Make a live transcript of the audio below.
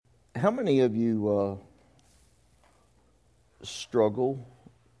How many of you struggle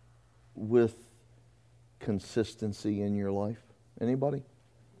with consistency in your life? Anybody?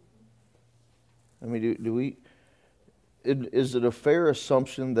 I mean, do we? Is it a fair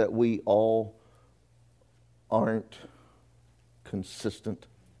assumption that we all aren't consistent?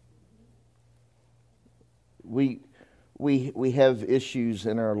 We we have issues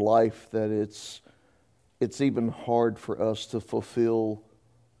in our life that it's even hard for us to fulfill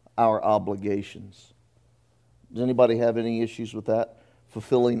our obligations. Does anybody have any issues with that?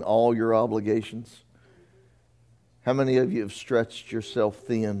 Fulfilling all your obligations? How many of you have stretched yourself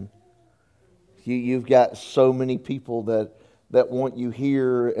thin? You've got so many people that want you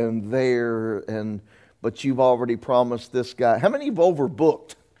here and there, but you've already promised this guy. How many of you have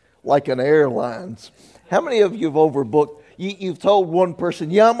overbooked, like an airlines? How many of you have overbooked? You've told one person,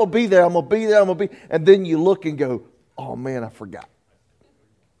 yeah, I'm going to be there, I'm going to be there, I'm going to be, and then you look and go, oh man, I forgot.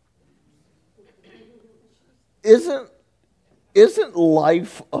 Isn't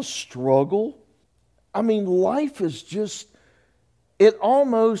life a struggle? I mean, life is just, it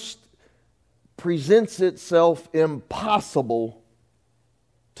almost presents itself impossible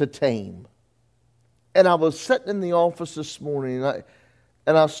to tame. And I was sitting in the office this morning,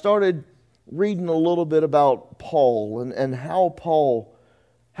 and I started reading a little bit about Paul and how Paul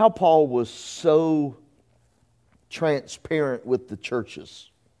was so transparent with the churches,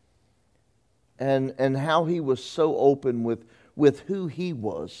 and how he was so open with who he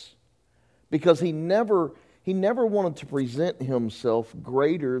was, because he never wanted to present himself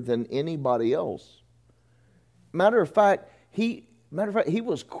greater than anybody else. Matter of fact, he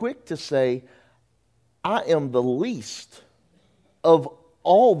was quick to say, I am the least of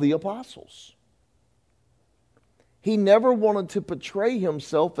all the apostles. He never wanted to portray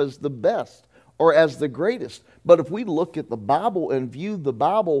himself as the best or as the greatest. But if we look at the Bible and view the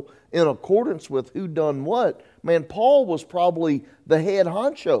Bible in accordance with who done what, man, Paul was probably the head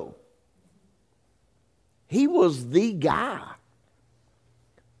honcho. He was the guy.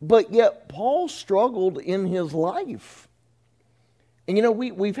 But yet Paul struggled in his life. And you know,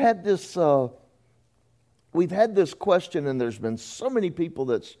 we've had this question, and there's been so many people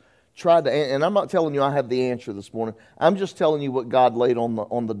that's tried to, and I'm not telling you I have the answer this morning. I'm just telling you what God laid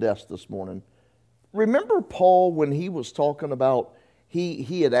on the desk this morning. Remember Paul when he was talking about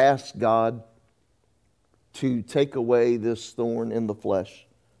he had asked God to take away this thorn in the flesh.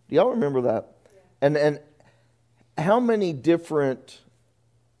 Do y'all remember that? Yeah. And how many different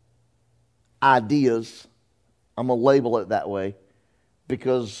ideas, I'm going to label it that way,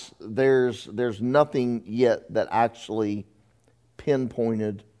 because there's nothing yet that actually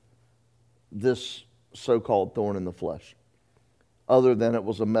pinpointed this so-called thorn in the flesh, other than it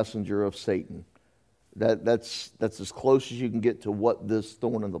was a messenger of Satan. That's as close as you can get to what this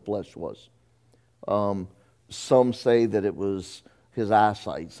thorn in the flesh was. Some say that it was his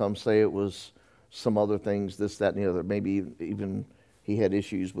eyesight. Some say it was some other things, this, that, and the other. Maybe even he had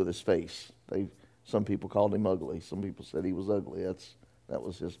issues with his face. Some people called him ugly. Some people said he was ugly. That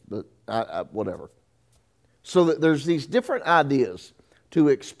was his, but whatever. So that there's these different ideas to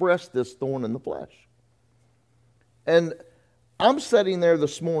express this thorn in the flesh. And I'm sitting there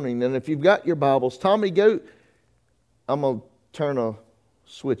this morning, and if you've got your Bibles, Tommy, I'm going to turn a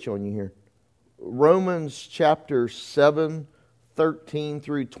switch on you here. Romans chapter 7, 13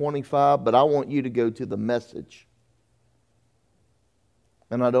 through 25, but I want you to go to the Message.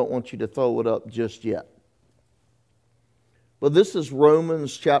 And I don't want you to throw it up just yet. But this is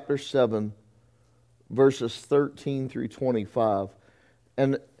Romans chapter 7, verses 13 through 25.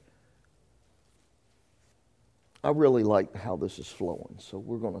 And I really like how this is flowing, so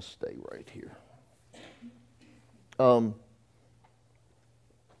we're going to stay right here.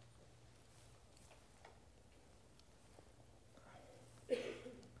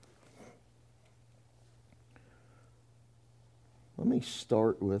 Let me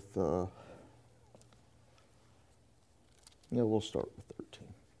start with, we'll start with 13.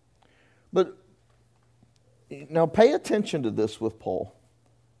 But now pay attention to this with Paul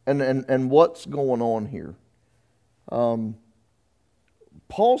and what's going on here.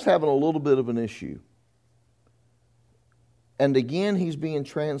 Paul's having a little bit of an issue. And again, he's being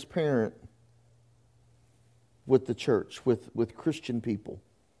transparent with the church, with Christian people.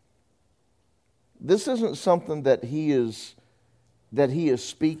 This isn't something that he is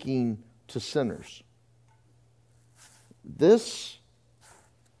speaking to sinners. This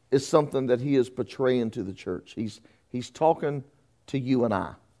is something that he is portraying to the church. He's talking to you and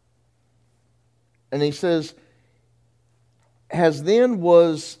I. And he says,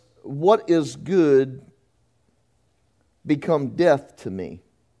 was what is good become death to me?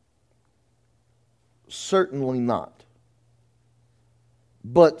 Certainly not.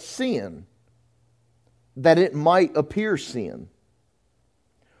 But sin, that it might appear sin,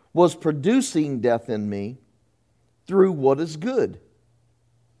 was producing death in me through what is good.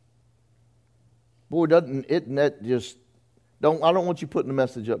 Boy, isn't that just... I don't want you putting the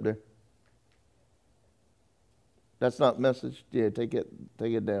message up there. That's not the message. Yeah, take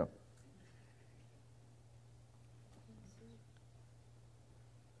it down.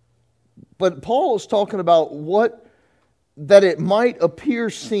 But Paul is talking about that it might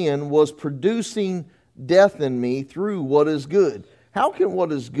appear sin was producing death in me through what is good. How can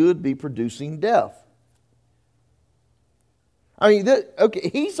what is good be producing death? I mean, okay,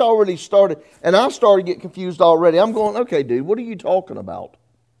 he's already started, and I started to get confused already. I'm going, okay, dude, what are you talking about?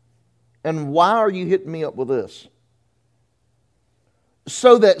 And why are you hitting me up with this?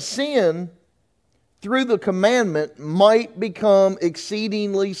 So that sin, through the commandment, might become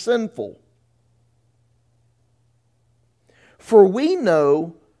exceedingly sinful. For we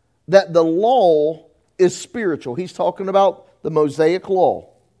know that the law is spiritual. He's talking about the Mosaic law.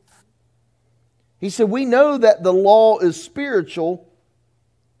 He said, we know that the law is spiritual.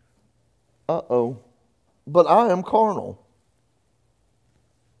 But I am carnal.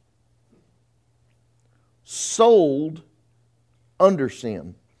 Sold under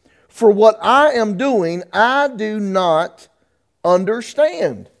sin. For what I am doing, I do not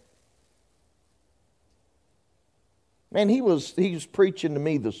understand. Man, he was preaching to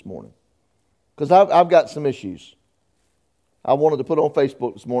me this morning. Because I've got some issues. I wanted to put on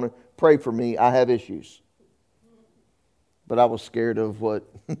Facebook this morning, pray for me, I have issues. But I was scared of what,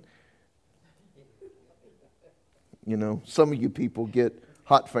 some of you people get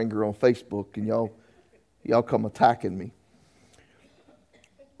hot finger on Facebook and y'all come attacking me.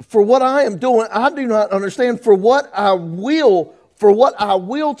 For what I am doing, I do not understand. For what I will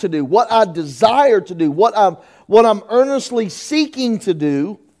to do, what I desire to do, what I'm earnestly seeking to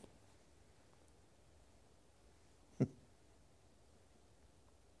do,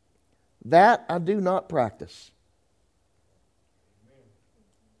 that I do not practice.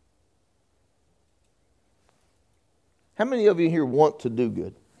 How many of you here want to do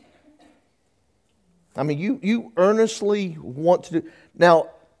good? I mean, you earnestly want to do. Now,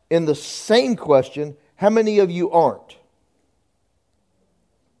 in the same question, how many of you aren't?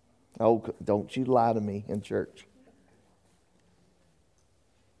 Oh, don't you lie to me in church.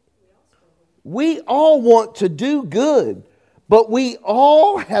 We all want to do good. But we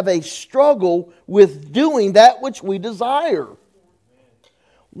all have a struggle with doing that which we desire.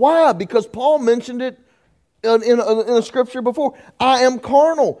 Why? Because Paul mentioned it in a scripture before. I am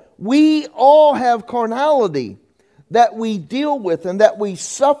carnal. We all have carnality that we deal with and that we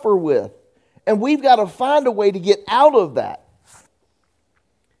suffer with. And we've got to find a way to get out of that.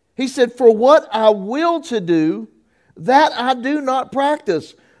 He said, for what I will to do, that I do not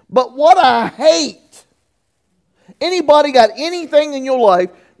practice. But what I hate... Anybody got anything in your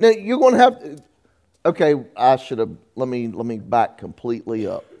life? Now you're going to have. Okay, I should have. Let me back completely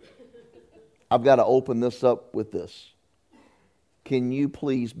up. I've got to open this up with this. Can you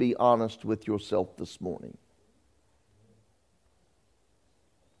please be honest with yourself this morning?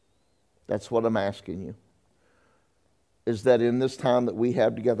 That's what I'm asking you. Is that in this time that we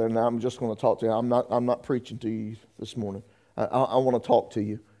have together, and I'm just going to talk to you. I'm not preaching to you this morning. I want to talk to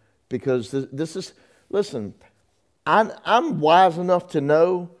you because this is. Listen. I'm wise enough to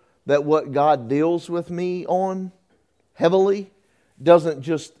know that what God deals with me on heavily doesn't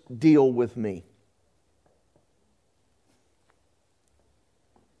just deal with me.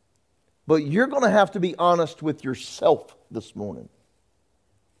 But you're going to have to be honest with yourself this morning.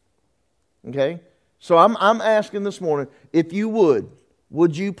 Okay? So I'm asking this morning, if you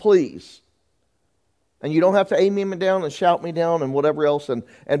would you please? And you don't have to aim me down and shout me down and whatever else and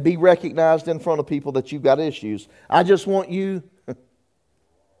be recognized in front of people that you've got issues. I just want you...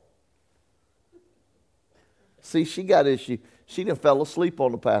 See, she got issue. She done fell asleep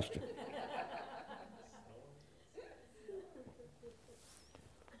on the pastor.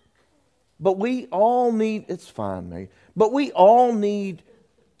 But we all need... It's fine, mate. But we all need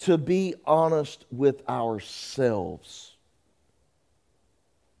to be honest with ourselves.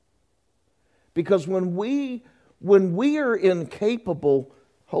 Because when we are incapable,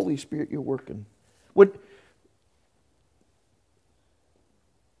 Holy Spirit, you're working.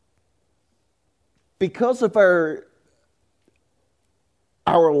 Because of our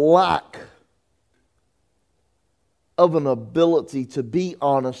lack of an ability to be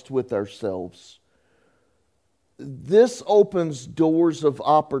honest with ourselves, this opens doors of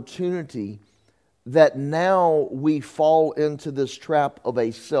opportunity that now we fall into this trap of a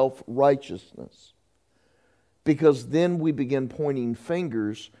self-righteousness. because then we begin pointing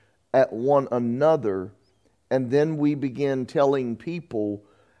fingers at one another, and then we begin telling people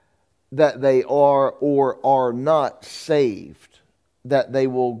that they are or are not saved, that they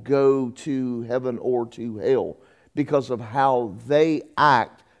will go to heaven or to hell because of how they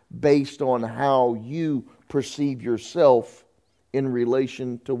act based on how you perceive yourself in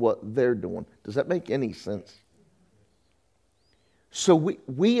relation to what they're doing. Does that make any sense? So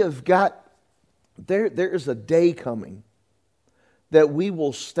we have got, there is a day coming that we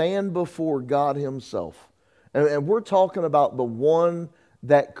will stand before God Himself. And we're talking about the one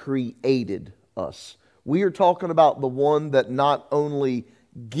that created us. We are talking about the one that not only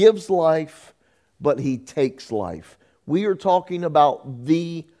gives life, but He takes life. We are talking about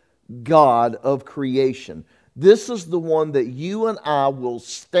the God of creation. This is the one that you and I will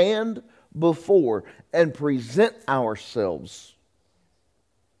stand before and present ourselves.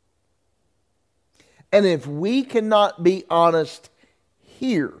 And if we cannot be honest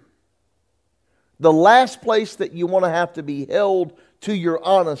here, the last place that you want to have to be held to your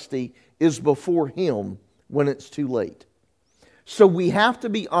honesty is before Him when it's too late. So we have to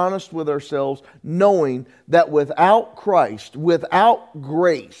be honest with ourselves, knowing that without Christ, without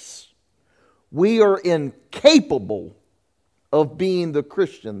grace, we are incapable of being the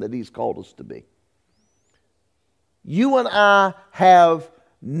Christian that He's called us to be. You and I have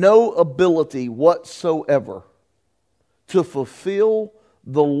no ability whatsoever to fulfill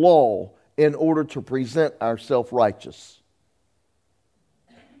the law in order to present ourselves righteous.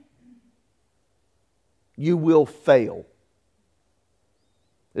 You will fail.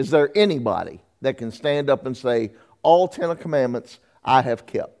 Is there anybody that can stand up and say, all 10 commandments I have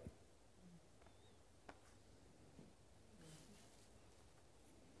kept?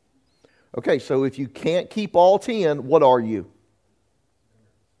 Okay, so if you can't keep all 10, what are you?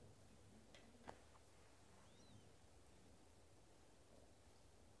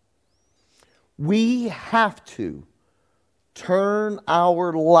 We have to turn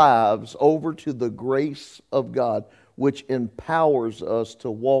our lives over to the grace of God, which empowers us to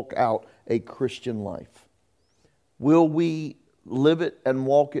walk out a Christian life. Will we live it and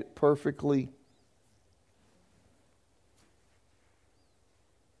walk it perfectly?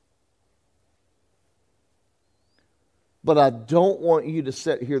 But I don't want you to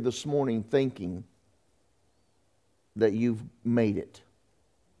sit here this morning thinking that you've made it.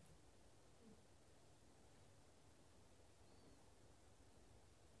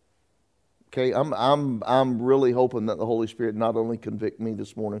 Okay, I'm really hoping that the Holy Spirit not only convict me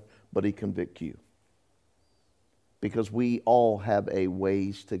this morning, but He convict you. Because we all have a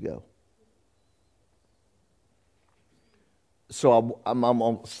ways to go. So I'm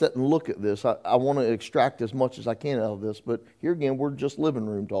going to sit and look at this. I want to extract as much as I can out of this, but here again, we're just living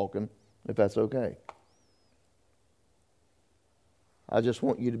room talking, if that's okay. I just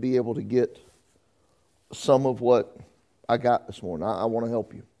want you to be able to get some of what I got this morning. I want to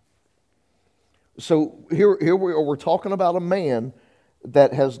help you. So here we are. We're talking about a man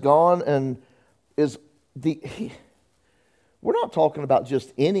that has gone and is we're not talking about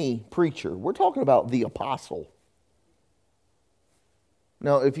just any preacher. We're talking about the apostle.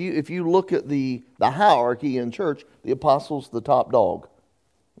 Now, if you look at the hierarchy in church, the apostle's the top dog.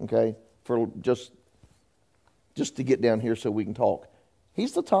 Okay, for just to get down here so we can talk,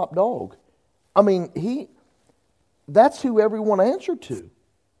 he's the top dog. I mean, that's who everyone answered to.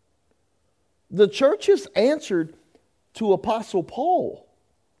 The churches answered to Apostle Paul.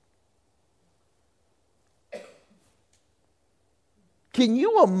 Can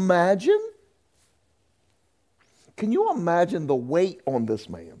you imagine? Can you imagine the weight on this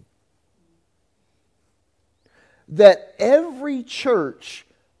man? That every church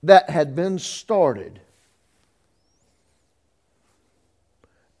that had been started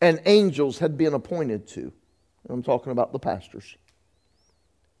and angels had been appointed to, I'm talking about the pastors,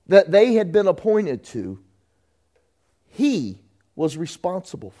 that they had been appointed to, he was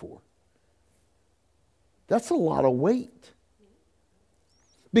responsible for. That's a lot of weight.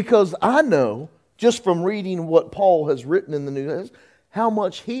 Because I know, just from reading what Paul has written in the New Testament, how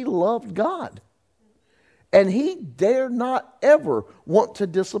much he loved God. And he dare not ever want to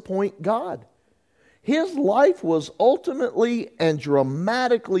disappoint God. His life was ultimately and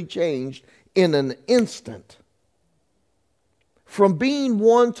dramatically changed in an instant. From being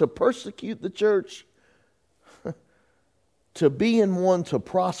one to persecute the church to being one to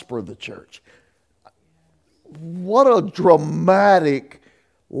prosper the church. What a dramatic,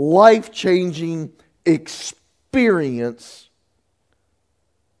 life-changing experience.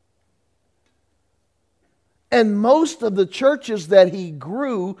 And most of the churches that he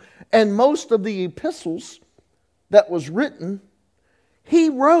grew and most of the epistles that was written, he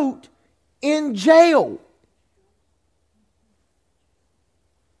wrote in jail.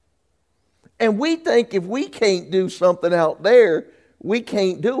 And we think if we can't do something out there, we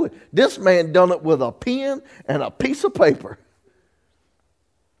can't do it. This man done it with a pen and a piece of paper.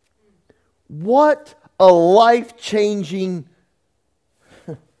 What a life-changing.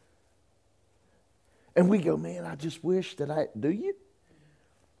 And we go, man, I just wish that do you?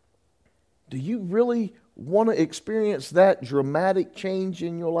 Do you really want to experience that dramatic change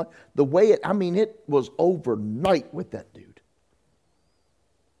in your life? The way it was overnight with that dude.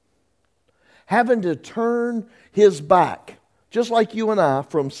 Having to turn his back, just like you and I,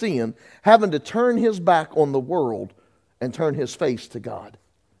 from sin, having to turn his back on the world and turn his face to God.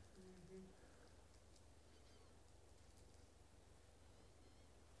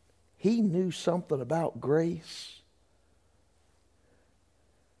 He knew something about grace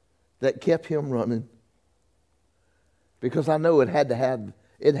that kept him running. Because I know it had to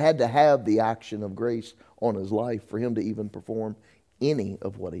have the action of grace on his life for him to even perform any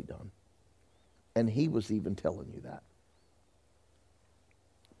of what he'd done. And he was even telling you that.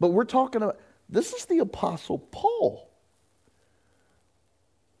 But we're talking about, this is the Apostle Paul.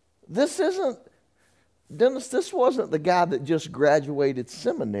 This isn't, Dennis, this wasn't the guy that just graduated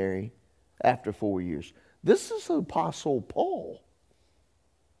seminary after 4 years. This is the Apostle Paul.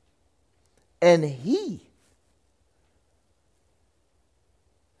 And he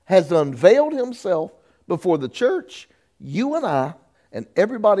has unveiled himself before the church, you and I, and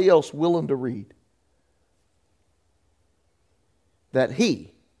everybody else willing to read. That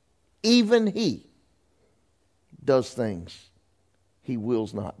even he, does things he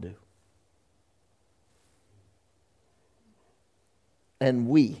wills not do. And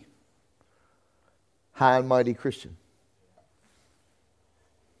we, high and mighty Christian,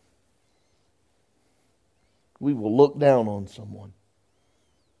 we will look down on someone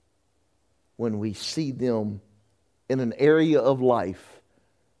when we see them in an area of life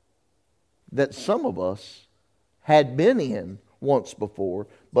that some of us had been in once before,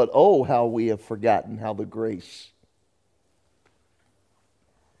 but oh, how we have forgotten how the grace.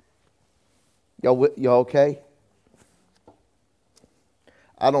 Y'all okay?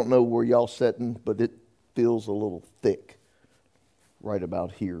 I don't know where y'all sitting, but it feels a little thick right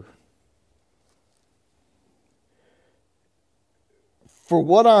about here. For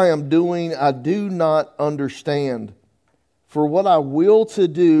what I am doing, I do not understand. For what I will to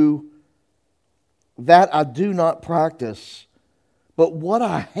do, that I do not practice. But what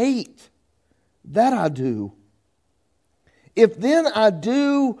I hate, that I do. If then I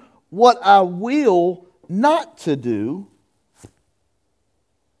do what I will not to do,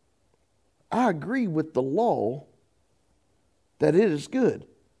 I agree with the law that it is good.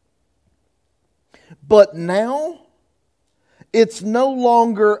 But now, it's no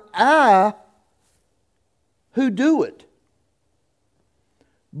longer I who do it,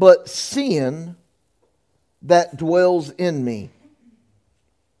 but sin that dwells in me.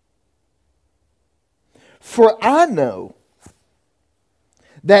 For I know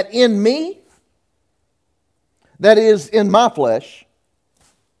that in me, that is in my flesh,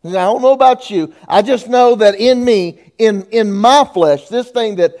 and I don't know about you, I just know that in me, in my flesh, this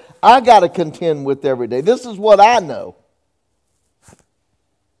thing that I got to contend with every day, this is what I know.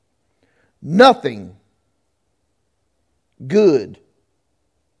 Nothing good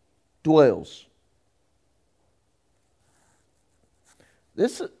dwells.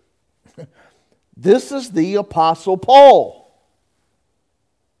 This is the Apostle Paul.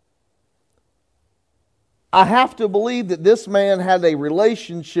 I have to believe that this man had a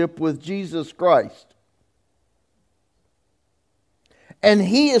relationship with Jesus Christ. And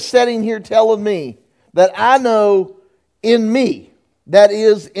he is sitting here telling me that I know in me, that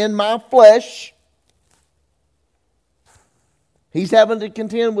is in my flesh, he's having to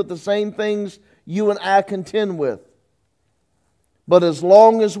contend with the same things you and I contend with. But as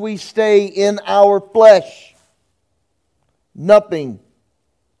long as we stay in our flesh, nothing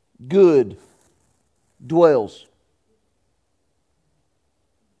good dwells.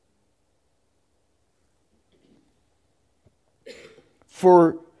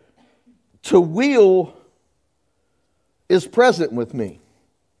 For to will is present with me.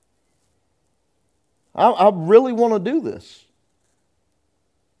 I really want to do this.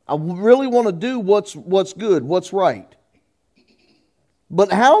 I really want to do what's good, what's right. But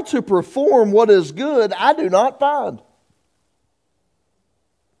how to perform what is good, I do not find.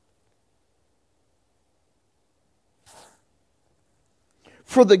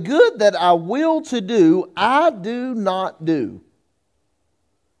 For the good that I will to do, I do not do.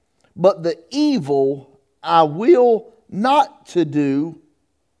 But the evil I will not to do,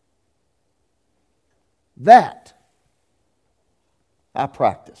 that I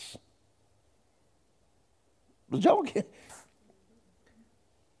practice. Did y'all get?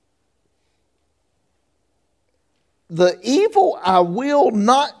 The evil I will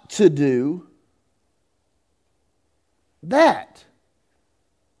not to do, that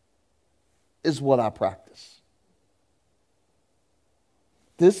is what I practice.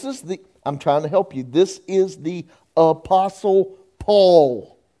 This is I'm trying to help you. This is the Apostle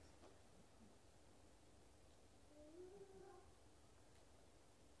Paul.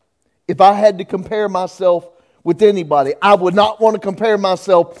 If I had to compare myself with anybody, I would not want to compare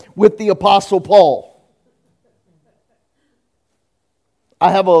myself with the Apostle Paul.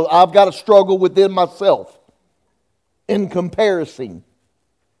 I've got a struggle within myself in comparison.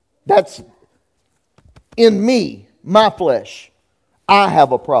 That's in me, my flesh. I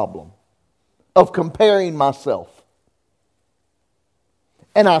have a problem of comparing myself.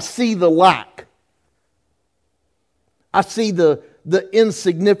 And I see the lack. I see the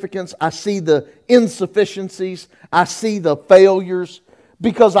insignificance. I see the insufficiencies. I see the failures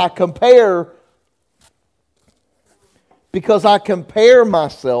because I compare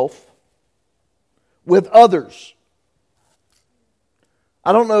myself with others.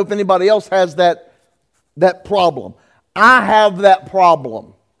 I don't know if anybody else has that problem. I have that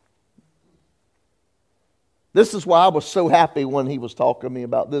problem. This is why I was so happy when he was talking to me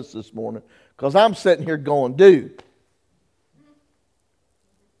about this morning, because I'm sitting here going, dude.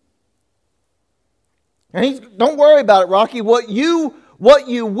 And don't worry about it, Rocky. What you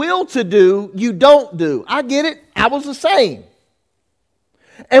will to do, you don't do. I get it. I was the same.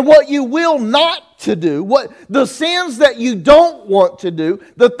 And what you will not to do, what the sins that you don't want to do,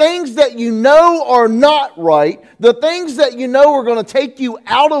 the things that you know are not right, the things that you know are going to take you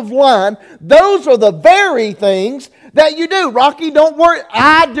out of line, those are the very things that you do. Rocky, don't worry.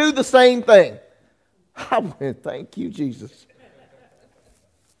 I do the same thing. I went, thank you, Jesus.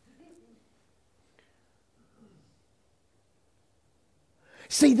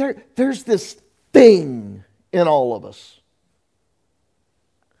 See, there's this thing in all of us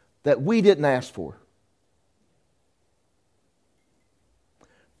that we didn't ask for,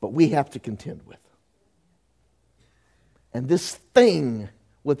 but we have to contend with. And this thing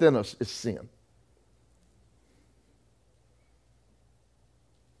within us is sin.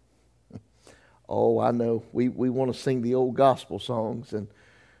 Oh, I know. We want to sing the old gospel songs, and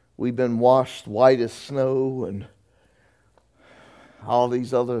we've been washed white as snow, and all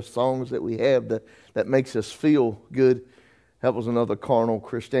these other songs that we have that makes us feel good. That was another carnal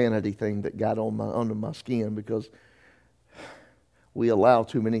Christianity thing that got under my skin, because we allow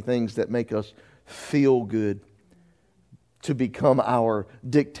too many things that make us feel good to become our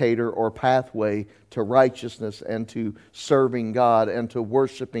dictator or pathway to righteousness and to serving God and to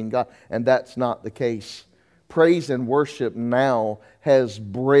worshiping God. And that's not the case. Praise and worship now has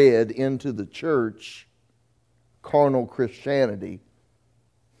bred into the church carnal Christianity.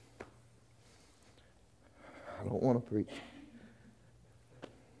 I don't want to preach.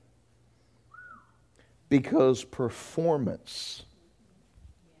 Because performance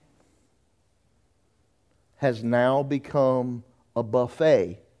has now become a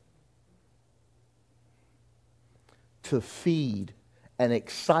buffet to feed and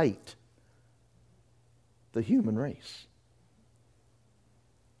excite the human race.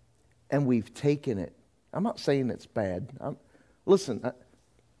 And we've taken it. I'm not saying it's bad. Listen,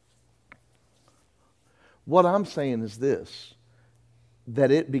 what I'm saying is this,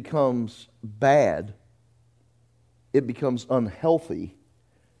 that it becomes bad, it becomes unhealthy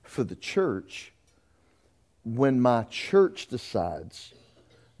for the church when my church decides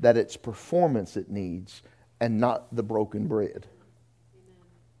that it's performance it needs and not the broken bread.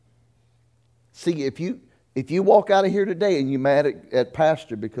 See, if you walk out of here today and you're mad at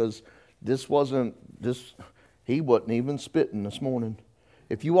Pastor because he wasn't even spitting this morning.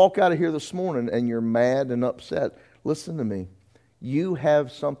 If you walk out of here this morning and you're mad and upset, listen to me. You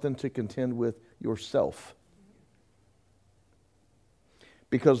have something to contend with yourself.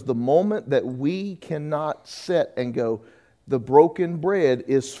 Because the moment that we cannot sit and go, the broken bread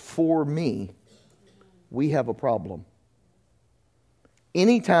is for me, we have a problem.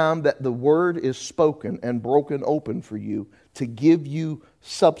 Anytime that the word is spoken and broken open for you to give you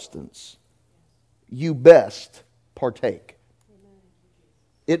substance, you best partake.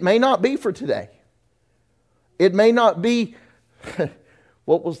 It may not be for today. It may not be,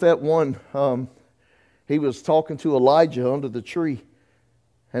 what was that one? He was talking to Elijah under the tree,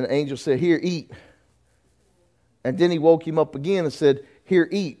 and the angel said, "Here, eat." And then he woke him up again and said, Here,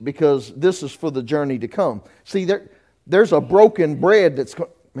 eat, because this is for the journey to come. See, there's a broken bread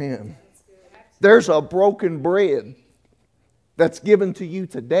man, there's a broken bread that's given to you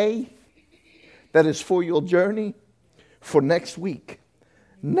today that is for your journey for next week,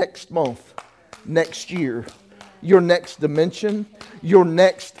 next month, next year, your next dimension, your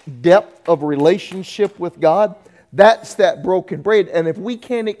next depth of relationship with God. That's that broken bread. And if we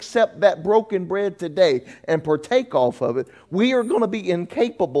can't accept that broken bread today and partake off of it, we are going to be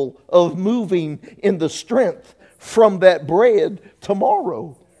incapable of moving in the strength from that bread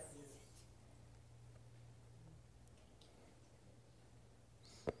tomorrow.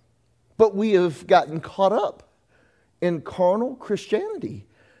 But we have gotten caught up in carnal Christianity.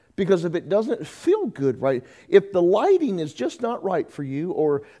 Because if it doesn't feel good, right? If the lighting is just not right for you,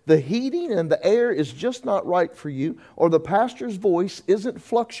 or the heating and the air is just not right for you, or the pastor's voice isn't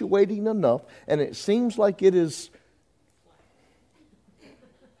fluctuating enough, and it seems like it is...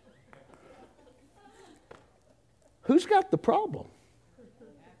 Who's got the problem?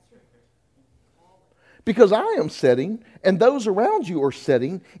 Because I am sitting, and those around you are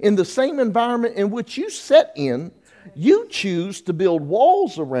sitting, in the same environment in which you sat in. You choose to build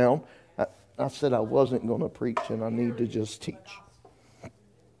walls around. I said I wasn't going to preach, and I need to just teach.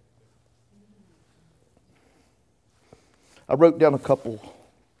 I wrote down a couple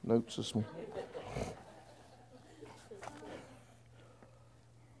notes this morning.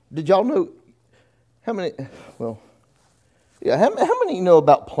 Did y'all know how many? Well, yeah. How many know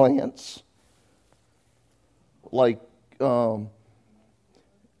about plants? Like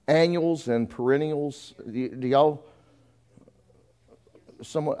annuals and perennials. Do y'all?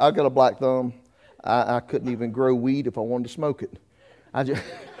 I got a black thumb. I couldn't even grow weed if I wanted to smoke it.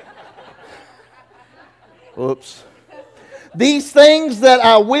 Whoops. These things that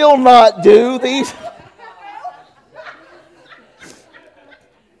I will not do, they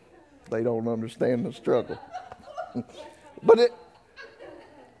don't understand the struggle. But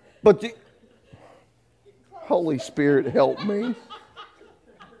the Holy Spirit help me.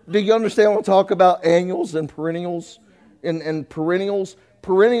 Do you understand when I talk about annuals and perennials? And perennials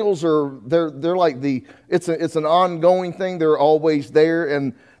are they're like it's an ongoing thing. They're always there,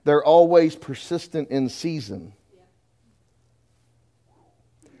 and they're always persistent in season.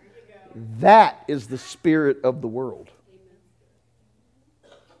 That is the spirit of the world.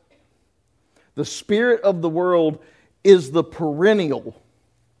 The spirit of the world is the perennial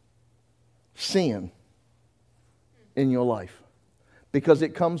sin in your life, because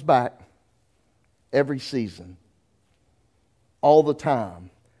it comes back every season. All the time.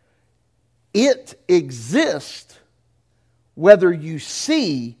 It exists whether you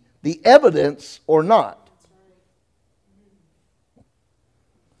see the evidence or not.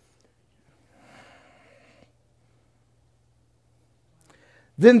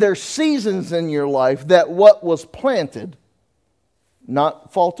 Then there's seasons in your life that what was planted,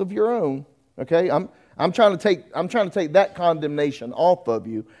 not fault of your own, okay? I'm trying to take that condemnation off of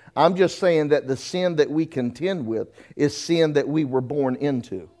you. I'm just saying that the sin that we contend with is sin that we were born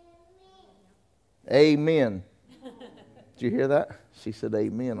into. Amen. Did you hear that? She said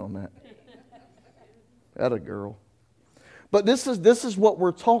amen on that. That a girl. But this is what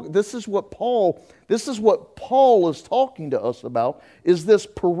we're talking. This is what Paul is talking to us about, is this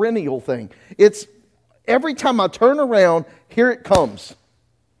perennial thing. It's every time I turn around, here it comes.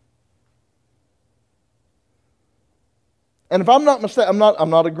 And if I'm not mistaken, I'm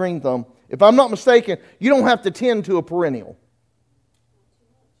not a green thumb. If I'm not mistaken, you don't have to tend to a perennial.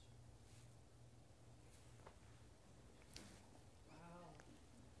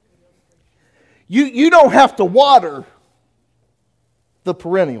 You don't have to water the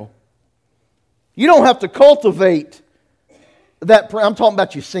perennial. You don't have to cultivate that. I'm talking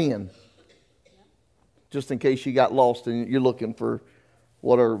about your sin. Just in case you got lost and you're looking for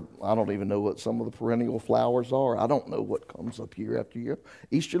I don't even know what some of the perennial flowers are. I don't know what comes up year after year.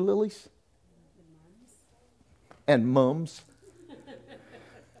 Easter lilies? And mums.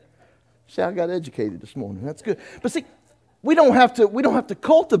 See, I got educated this morning. That's good. But see, we don't have to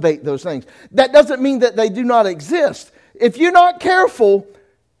cultivate those things. That doesn't mean that they do not exist. If you're not careful,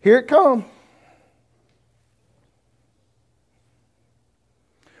 here it comes.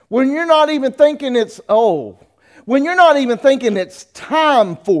 When you're not even thinking when you're not even thinking it's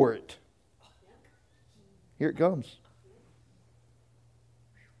time for it, here it comes.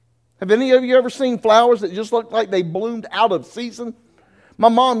 Have any of you ever seen flowers that just look like they bloomed out of season? My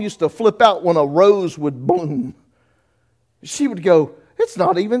mom used to flip out when a rose would bloom. She would go, it's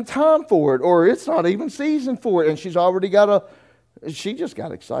not even time for it, or it's not even season for it. And she's already she just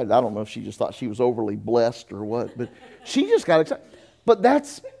got excited. I don't know if she just thought she was overly blessed or what, but she just got excited. But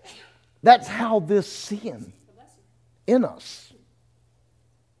that's how this sin in us.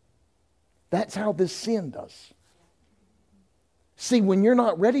 That's how this sin does. See, when you're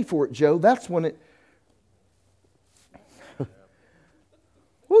not ready for it, Joe, that's when it...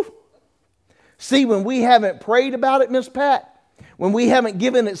 Woo. See, when we haven't prayed about it, Miss Pat, when we haven't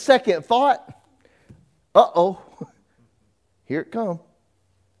given it second thought, uh-oh, here it comes.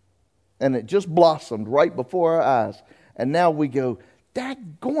 And it just blossomed right before our eyes. And now we go,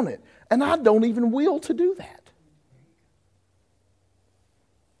 daggone it. And I don't even will to do that.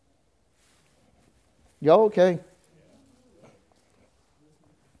 Y'all okay?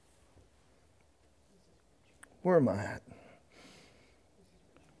 Where am I at?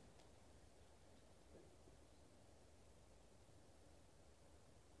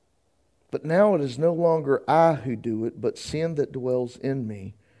 But now it is no longer I who do it, but sin that dwells in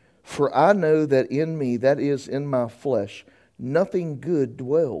me. For I know that in me, that is in my flesh, nothing good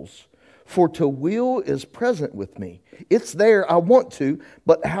dwells. For to will is present with me. It's there, I want to,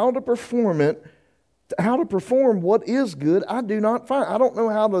 but how to perform what is good, I do not find. I don't know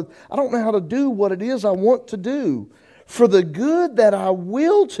how to do what it is I want to do. For the good that I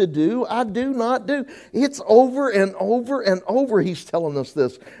will to do, I do not do. It's over and over and over he's telling us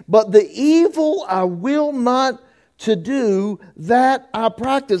this. But the evil I will not to do, that I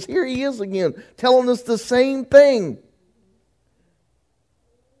practice. Here he is again, telling us the same thing.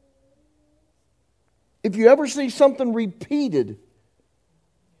 If you ever see something repeated,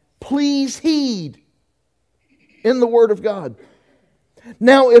 please heed in the Word of God.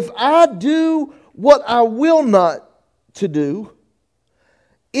 Now, if I do what I will not to do,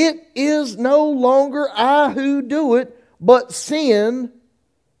 it is no longer I who do it, but sin.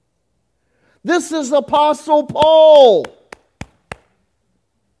 This is Apostle Paul.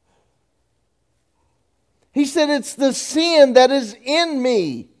 He said it's the sin that is in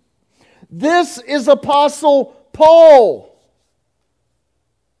me. This is Apostle Paul.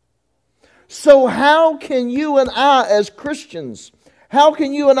 So how can you and I as Christians, how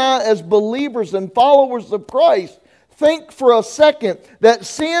can you and I as believers and followers of Christ think for a second that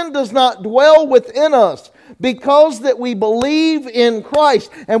sin does not dwell within us because that we believe in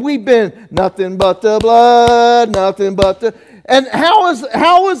Christ and we've been nothing but the blood, nothing but the... And how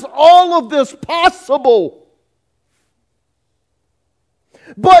is all of this possible?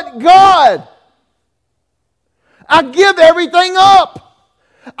 But God, I give everything up.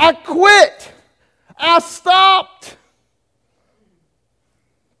 I quit. I stopped.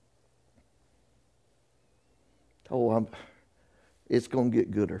 Oh, it's going to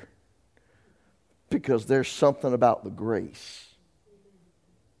get gooder. Because there's something about the grace.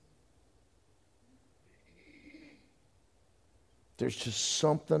 There's just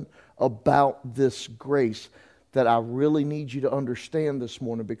something about this grace that I really need you to understand this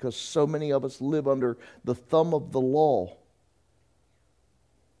morning, because so many of us live under the thumb of the law,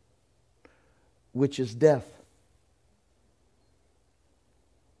 which is death.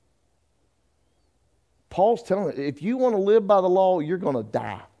 Paul's telling you, if you want to live by the law, you're going to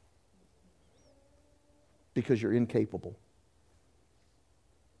die because you're incapable.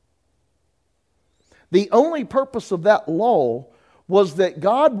 The only purpose of that law was that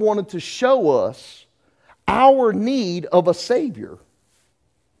God wanted to show us our need of a Savior.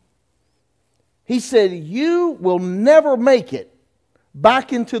 He said, you will never make it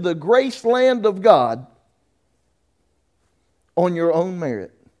back into the grace land of God on your own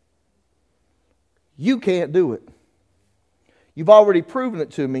merit. You can't do it. You've already proven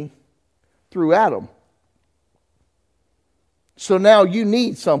it to me through Adam. So now you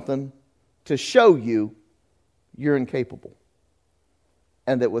need something to show you you're incapable.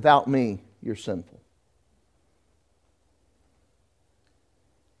 And that without me, you're sinful.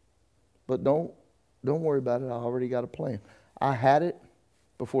 But don't worry about it. I already got a plan. I had it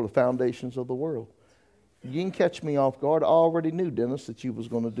before the foundations of the world. You can catch me off guard. I already knew, Dennis, that you was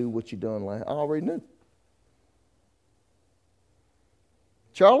going to do what you done last. I already knew.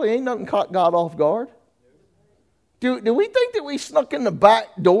 Charlie, ain't nothing caught God off guard. Do we think that we snuck in the back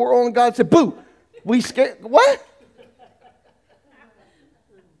door on God and said, boo, we scared? What?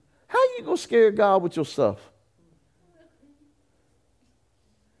 How you going to scare God with your stuff?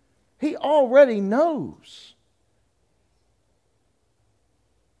 He already knows.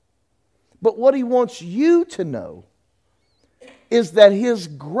 But what he wants you to know is that his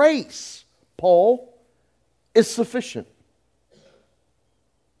grace, Paul, is sufficient.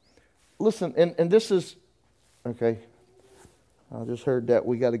 Listen, and this is, okay, I just heard that.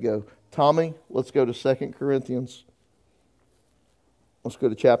 We got to go. Tommy, let's go to 2 Corinthians. Let's go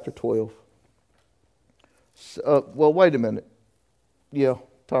to chapter 12. Well, wait a minute. Yeah,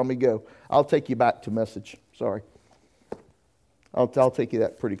 Tommy, go. I'll take you back to message. Sorry. I'll take you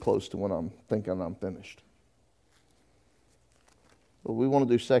that pretty close to when I'm thinking I'm finished. But we want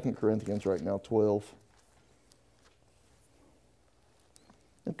to do 2 Corinthians right now, 12.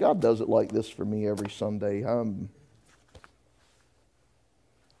 If God does it like this for me every Sunday,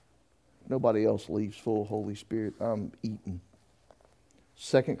 nobody else leaves full Holy Spirit. I'm eating.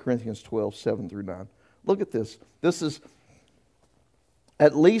 2 Corinthians 12, 7 through 9. Look at this. This is,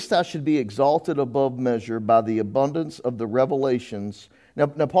 at least I should be exalted above measure by the abundance of the revelations. Now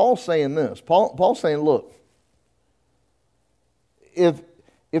Paul's saying this. Paul's saying, look, if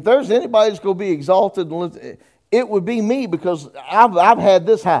there's anybody that's going to be exalted, it would be me, because I've had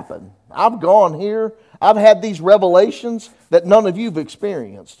this happen. I've gone here. I've had these revelations that none of you've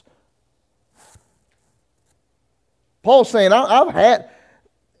experienced. Paul's saying,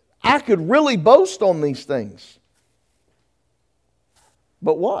 I could really boast on these things.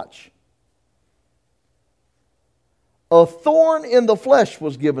 But watch. A thorn in the flesh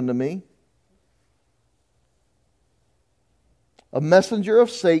was given to me, a messenger of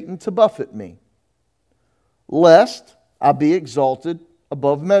Satan to buffet me, lest I be exalted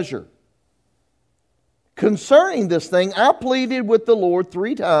above measure. Concerning this thing, I pleaded with the Lord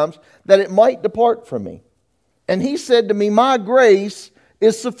 3 times that it might depart from me. And he said to me, my grace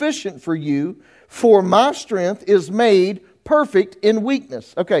is sufficient for you, for my strength is made perfect in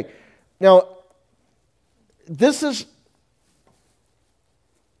weakness. Okay, now, this is...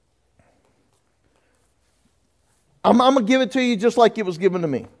 I'm going to give it to you just like it was given to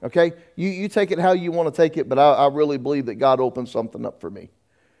me, okay? You take it how you want to take it, but I really believe that God opened something up for me.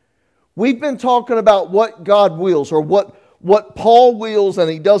 We've been talking about what God wills, or what Paul wills and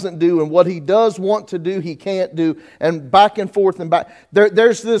he doesn't do, and what he does want to do, he can't do, and back and forth and back.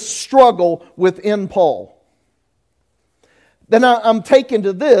 There's this struggle within Paul. Then I'm taken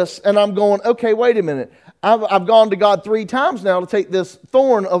to this, and I'm going, okay, wait a minute. I've gone to God 3 times now to take this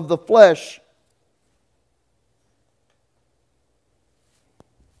thorn of the flesh.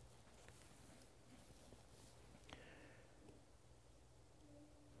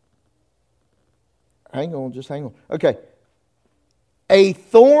 Hang on, just hang on. Okay. A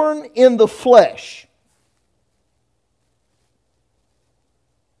thorn in the flesh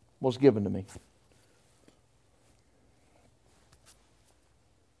was given to me.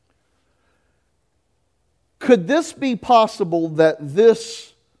 Could this be possible that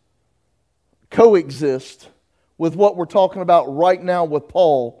this coexist with what we're talking about right now with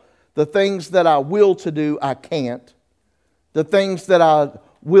Paul? The things that I will to do, I can't. The things that I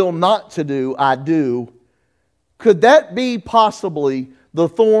will not to do, I do. Could that be possibly the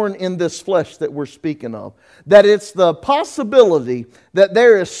thorn in this flesh that we're speaking of? That it's the possibility that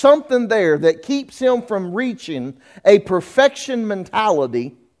there is something there that keeps him from reaching a perfection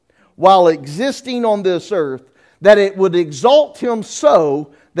mentality while existing on this earth, that it would exalt him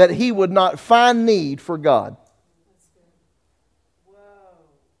so that he would not find need for God. That's good. Whoa.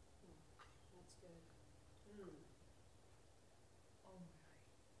 That's good. Oh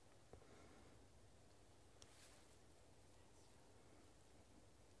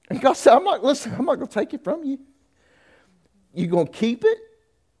my. And God said, I'm not going to take it from you. You're going to keep it?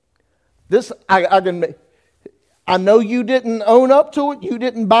 This, I know you didn't own up to it. You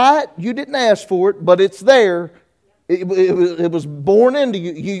didn't buy it. You didn't ask for it, but it's there. It was born into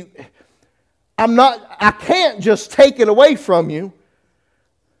you. I can't just take it away from you.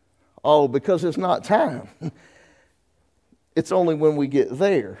 Oh, because it's not time. It's only when we get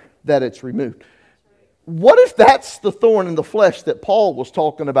there that it's removed. What if that's the thorn in the flesh that Paul was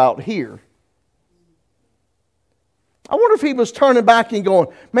talking about here? I wonder if he was turning back and going,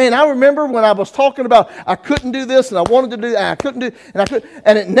 man, I remember when I was talking about I couldn't do this and I wanted to do that, and I couldn't do,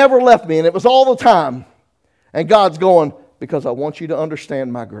 and it never left me, and it was all the time. And God's going, because I want you to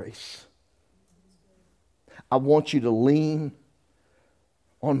understand my grace. I want you to lean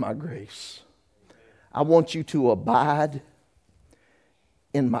on my grace. I want you to abide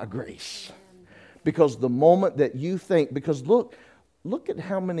in my grace. Because the moment that you think, because look at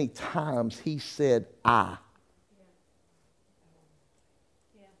how many times he said, I.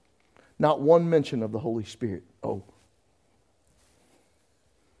 Not one mention of the Holy Spirit. Oh.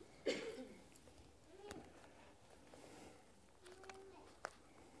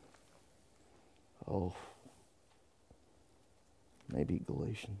 Oh. Maybe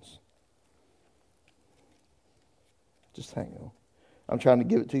Galatians. Just hang on. I'm trying to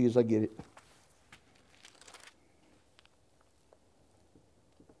give it to you as I get it.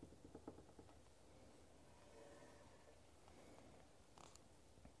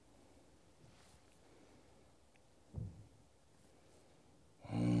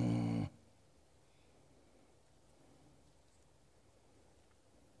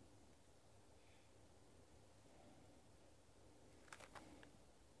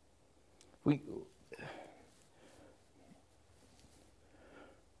 We,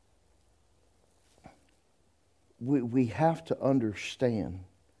 we have to understand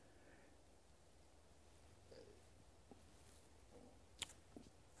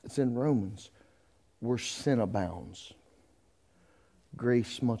it's in Romans, where sin abounds,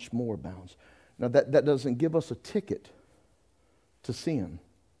 grace much more abounds. Now that doesn't give us a ticket to sin.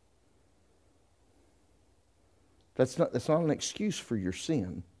 That's not an excuse for your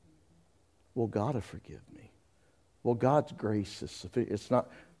sin. Well, God will forgive me. Well, God's grace is sufficient. It's not,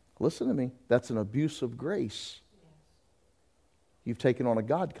 listen to me, that's an abuse of grace. You've taken on a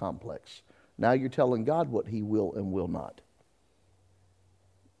God complex. Now you're telling God what He will and will not.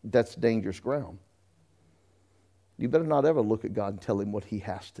 That's dangerous ground. You better not ever look at God and tell Him what He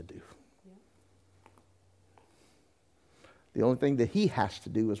has to do. The only thing that He has to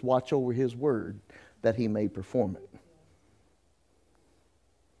do is watch over His word that He may perform it.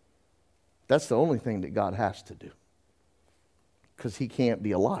 That's the only thing that God has to do. Because He can't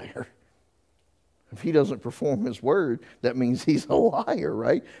be a liar. If He doesn't perform His word, that means He's a liar,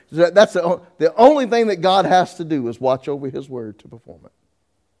 right? That's the only thing that God has to do is watch over His word to perform it.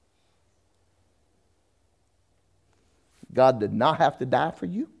 God did not have to die for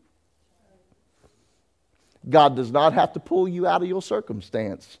you. God does not have to pull you out of your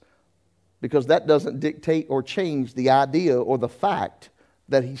circumstance, because that doesn't dictate or change the idea or the fact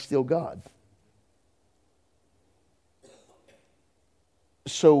that He's still God.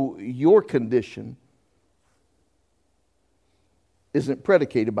 So your condition isn't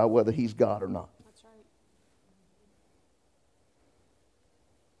predicated by whether He's God or not. That's right.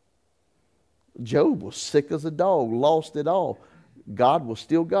 Job was sick as a dog, lost it all. God was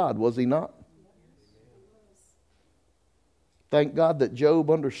still God, was He not? Thank God that Job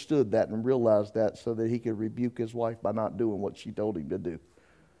understood that and realized that, so that he could rebuke his wife by not doing what she told him to do.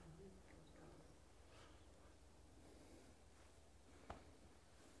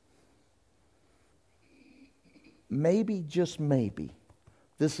 Maybe, just maybe,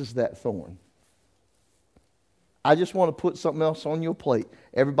 this is that thorn. I just want to put something else on your plate.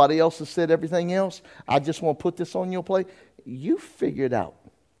 Everybody else has said everything else. I just want to put this on your plate. You figure it out.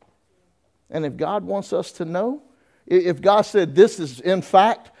 And if God wants us to know, if God said this is in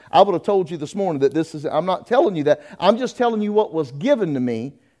fact, I would have told you this morning that this is, I'm not telling you that. I'm just telling you what was given to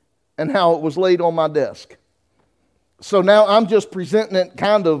me and how it was laid on my desk. So now I'm just presenting it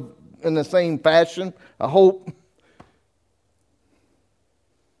kind of in the same fashion, I hope.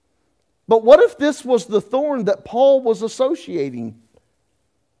 But what if this was the thorn that Paul was associating?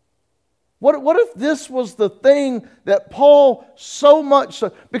 What if this was the thing that Paul so much...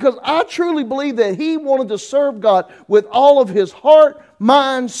 Because I truly believe that he wanted to serve God with all of his heart,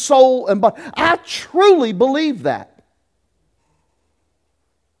 mind, soul, and body. I truly believe that.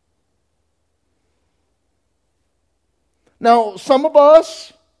 Now, some of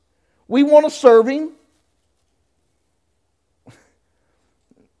us, we want to serve Him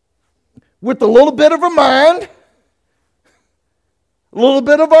with a little bit of our mind, a little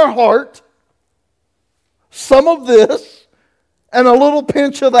bit of our heart, some of this, and a little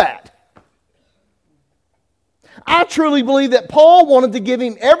pinch of that. I truly believe that Paul wanted to give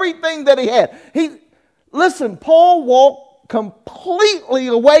him everything that he had. Listen, Paul walked completely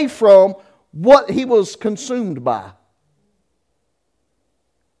away from what he was consumed by.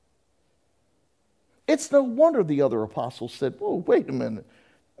 It's no wonder the other apostles said, "Whoa, wait a minute.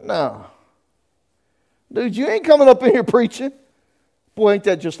 No. Dude, you ain't coming up in here preaching." Boy, ain't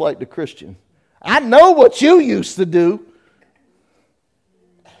that just like the Christian. I know what you used to do.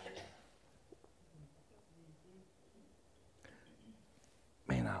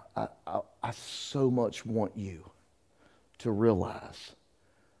 Man, I so much want you to realize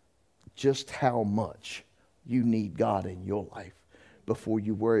just how much you need God in your life before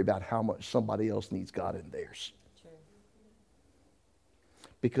you worry about how much somebody else needs God in theirs.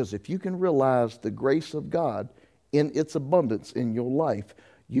 Because if you can realize the grace of God in its abundance in your life,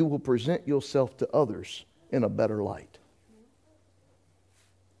 you will present yourself to others in a better light.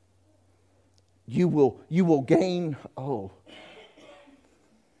 You will gain,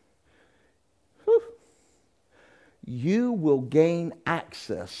 you will gain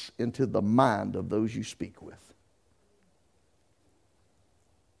access into the mind of those you speak with.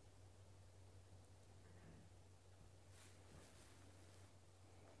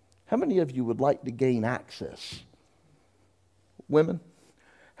 How many of you would like to gain access? Women?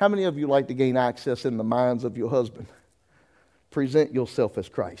 How many of you like to gain access in the minds of your husband? Present yourself as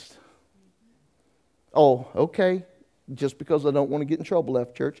Christ. Oh, okay. Just because I don't want to get in trouble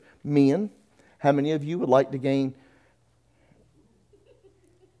after church. Men, how many of you would like to gain...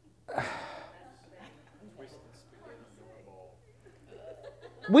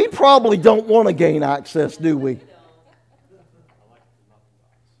 We probably don't want to gain access, do we?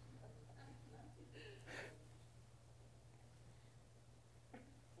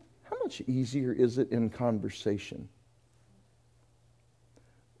 How much easier is it in conversation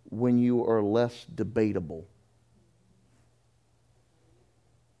when you are less debatable?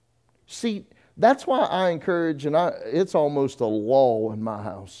 See, that's why I encourage, and it's almost a law in my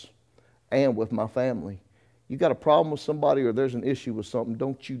house and with my family. You got a problem with somebody or there's an issue with something,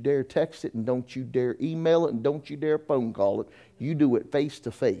 don't you dare text it and don't you dare email it and don't you dare phone call it. You do it face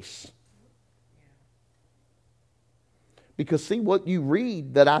to face. Because see, what you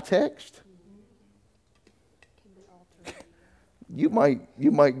read that I text, you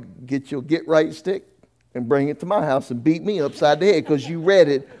might get your get right stick and bring it to my house and beat me upside the head because you read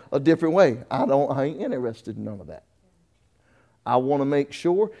it a different way. I ain't interested in none of that. I want to make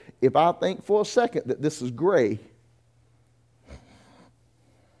sure, if I think for a second that this is gray,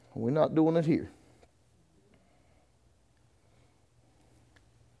 we're not doing it here.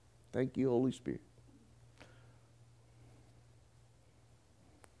 Thank you, Holy Spirit.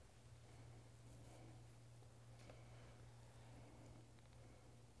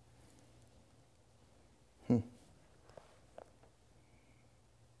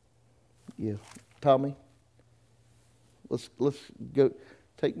 Yeah, Tommy. Let's go.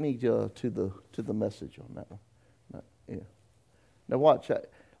 Take me to the message on that one. Yeah. Now watch.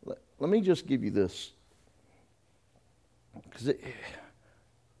 Let me just give you this, because it's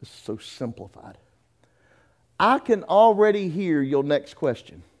so simplified. I can already hear your next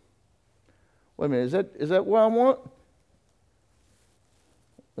question. Wait a minute. Is that what I want?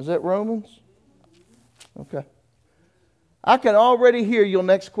 Is that Romans? Okay. I can already hear your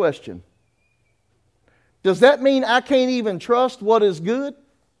next question. Does that mean I can't even trust what is good?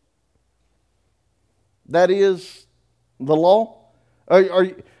 That is the law?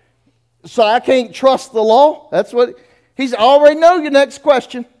 So I can't trust the law? That's what he's already know your next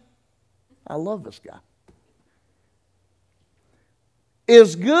question. I love this guy.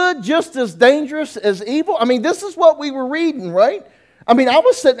 Is good just as dangerous as evil? I mean, this is what we were reading, right? I mean, I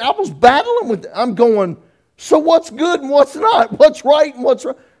was battling with, I'm going, so what's good and what's not? What's right and what's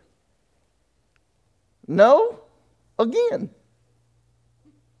wrong? No, again.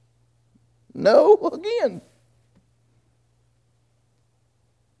 No, again.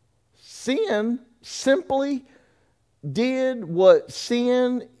 Sin simply did what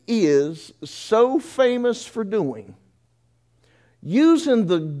sin is so famous for doing, using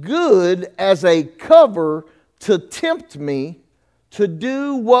the good as a cover to tempt me to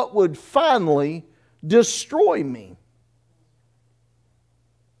do what would finally destroy me.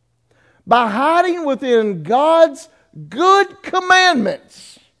 By hiding within God's good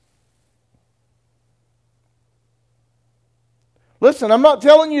commandments. Listen, I'm not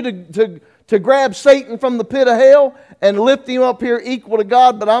telling you to grab Satan from the pit of hell and lift him up here equal to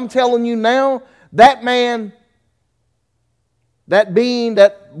God, but I'm telling you now, that man, that being,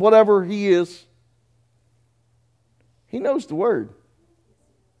 that whatever he is, he knows the Word.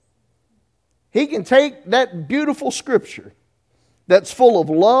 He can take that beautiful scripture that's full of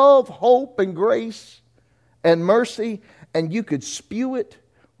love, hope, and grace and mercy, and you could spew it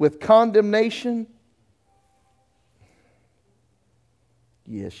with condemnation.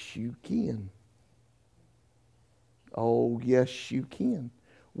 Yes, you can. Oh, yes, you can.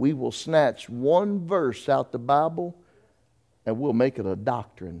 We will snatch one verse out the Bible and we'll make it a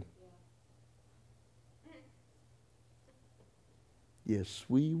doctrine. Yes,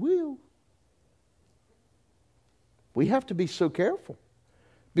 we will. We have to be so careful.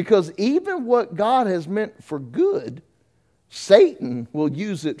 Because even what God has meant for good, Satan will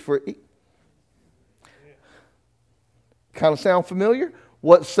use it for evil. Kind of sound familiar?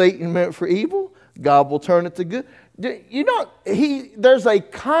 What Satan meant for evil, God will turn it to good. You know, there's a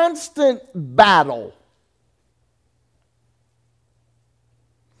constant battle.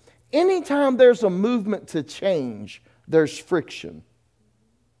 Anytime there's a movement to change, there's friction.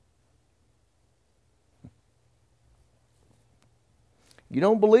 You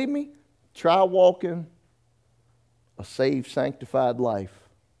don't believe me? Try walking a saved, sanctified life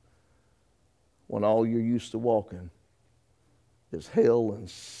when all you're used to walking is hell and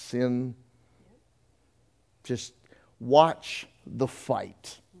sin. Just watch the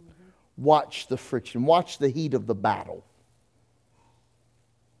fight. Watch the friction. Watch the heat of the battle.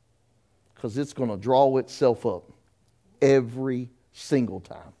 Because it's going to draw itself up every single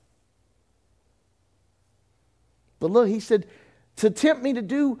time. But look, he said, to tempt me to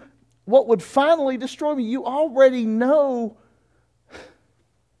do what would finally destroy me. You already know.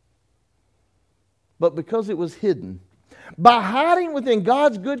 But because it was hidden. By hiding within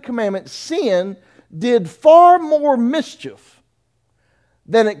God's good commandment, sin did far more mischief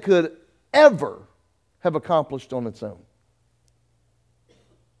than it could ever have accomplished on its own.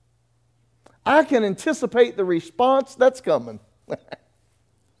 I can anticipate the response that's coming.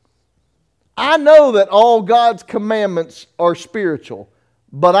 I know that all God's commandments are spiritual,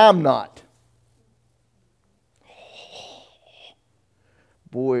 but I'm not.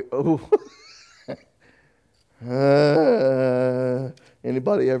 Boy, oh.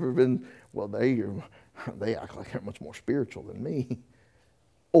 Anybody ever been, well, they act like they're much more spiritual than me.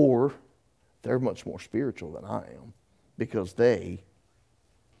 Or they're much more spiritual than I am because they.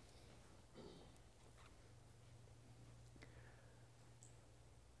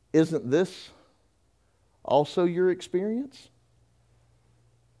 Isn't this also your experience?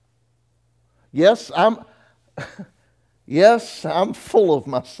 Yes, I'm full of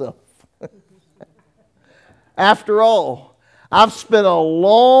myself. After all, I've spent a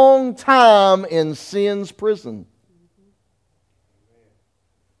long time in sin's prison.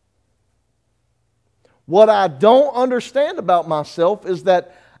 What I don't understand about myself is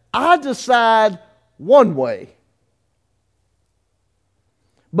that I decide one way,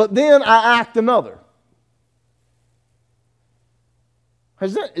 but then I act another.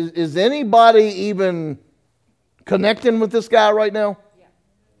 Is anybody even connecting with this guy right now? Yeah.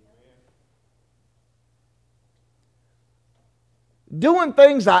 Doing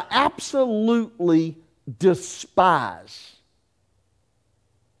things I absolutely despise.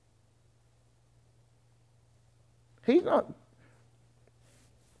 He's not.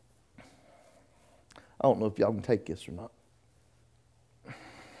 I don't know if y'all can take this or not.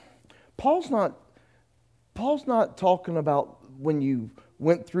 Paul's not talking about when you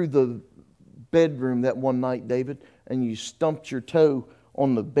went through the bedroom that one night, David, and you stumped your toe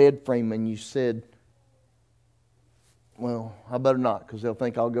on the bed frame and you said, well, I better not because they'll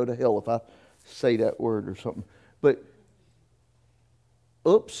think I'll go to hell if I say that word or something. But,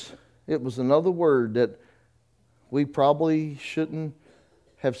 oops, it was another word that we probably shouldn't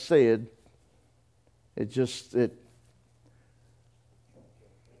have said.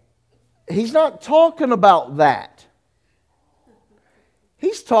 He's not talking about that.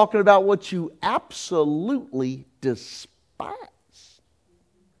 He's talking about what you absolutely despise.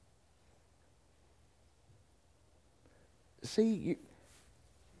 See,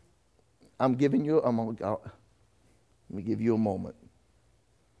 let me give you a moment.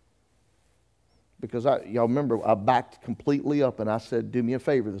 Because y'all remember, I backed completely up and I said, do me a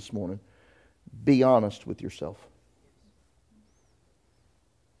favor this morning. Be honest with yourself.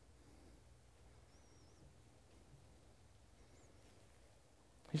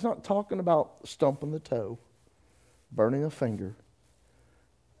 He's not talking about stumping the toe, burning a finger.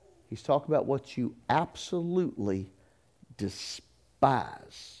 He's talking about what you absolutely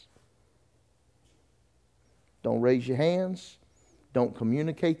despise. Don't raise your hands. Don't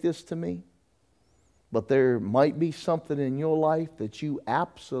communicate this to me. But there might be something in your life that you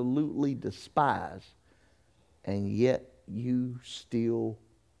absolutely despise, and yet you still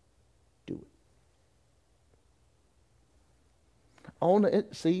do it. I want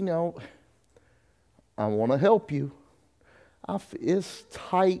to help you. It's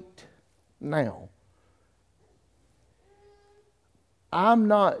tight now. I'm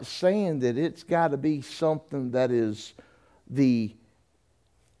not saying that it's got to be something that is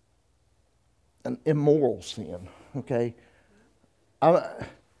an immoral sin, okay?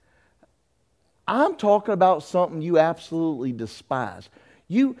 I'm talking about something you absolutely despise.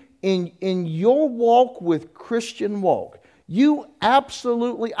 You in your walk with Christian walk, you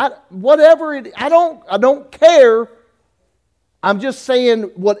absolutely I don't care. I'm just saying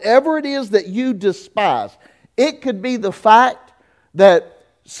whatever it is that you despise. It could be the fact that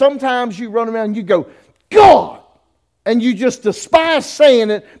sometimes you run around and you go, God! And you just despise saying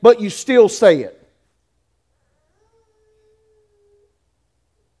it, but you still say it.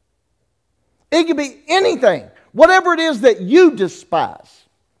 It could be anything. Whatever it is that you despise,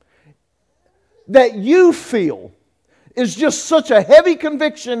 that you feel is just such a heavy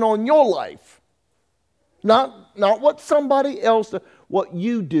conviction on your life. Not what somebody else does, what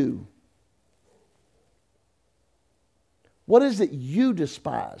you do. What is it you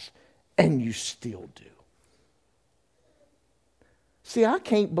despise and you still do? See, I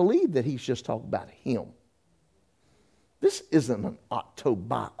can't believe that he's just talking about him. This isn't an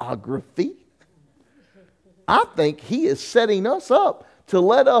autobiography. I think he is setting us up to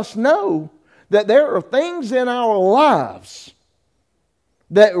let us know that there are things in our lives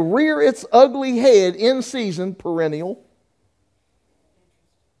that rear its ugly head in season, perennial.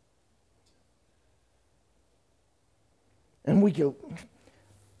 And we go,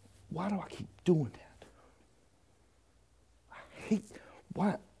 why do I keep doing that? I hate,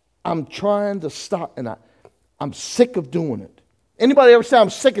 why? I'm trying to stop, and I'm sick of doing it. Anybody ever say, I'm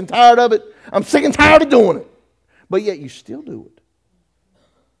sick and tired of it? I'm sick and tired of doing it. But yet you still do it.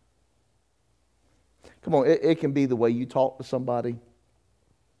 Come on, it can be the way you talk to somebody.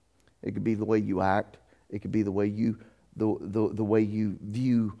 It could be the way you act. It could be the way you the way you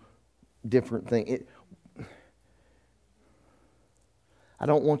view different things. I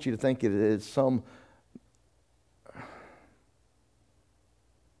don't want you to think it is some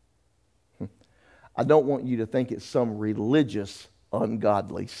I don't want you to think it's some religious,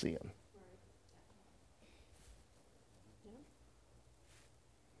 ungodly sin.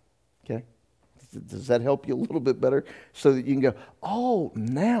 Okay? Does that help you a little bit better? So that you can go, oh,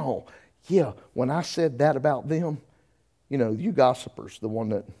 now, yeah, when I said that about them, you know, you gossipers, the one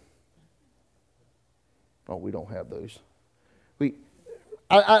that, oh, we don't have those.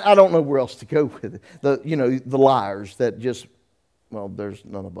 I don't know where else to go with it. The liars that just, well, there's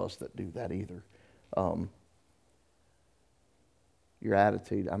none of us that do that either. Your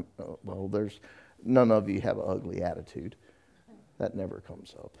attitude, there's none of you have an ugly attitude. That never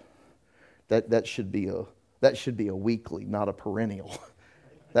comes up. That should be a weekly, not a perennial.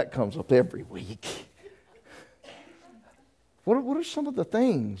 That comes up every week. What are some of the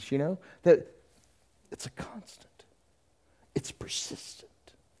things, that it's a constant. It's persistent.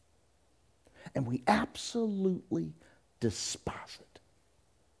 And we absolutely despise it.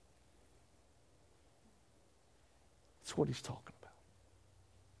 That's what he's talking about.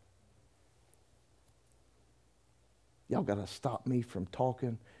 Y'all got to stop me from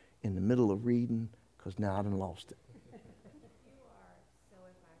talking in the middle of reading, because now I done lost it.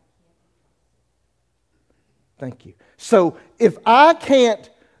 Thank you. So if I can't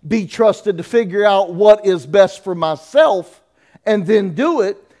be trusted to figure out what is best for myself and then do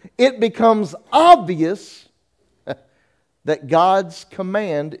it, it becomes obvious that God's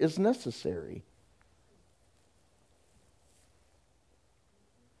command is necessary.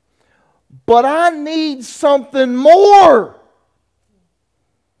 But I need something more.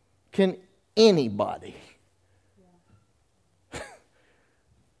 Can anybody?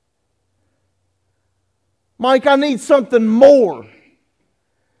 Mike, I need something more.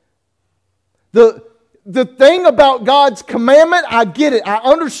 The thing about God's commandment, I get it. I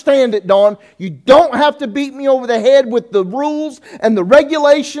understand it, Dawn. You don't have to beat me over the head with the rules and the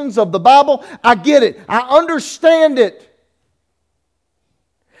regulations of the Bible. I get it. I understand it.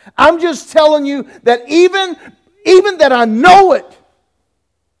 I'm just telling you that even that I know it,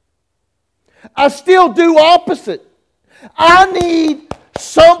 I still do opposite. I need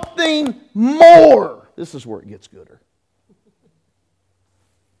something more. This is where it gets gooder.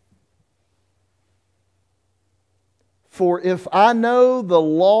 For if I know the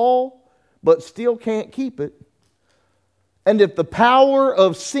law but still can't keep it, and if the power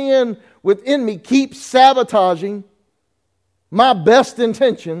of sin within me keeps sabotaging my best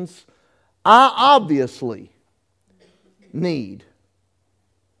intentions, I obviously need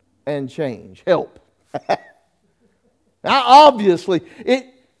and change help.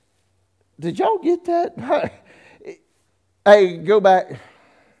 Did y'all get that? Hey, go back.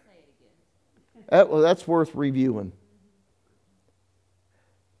 That's worth reviewing.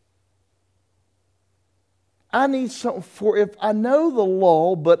 I need something for if I know the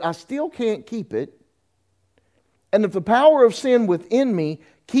law, but I still can't keep it, and if the power of sin within me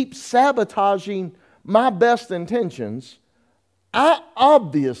keeps sabotaging my best intentions, I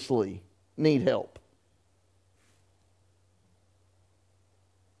obviously need help.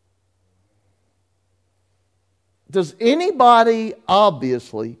 Does anybody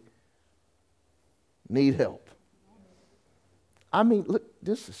obviously need help? I mean, look,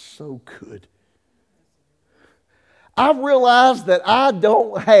 this is so good. I've realized that I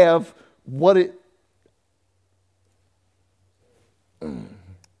don't have what it...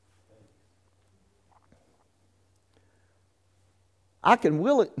 I can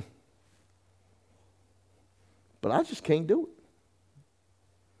will it, but I just can't do it.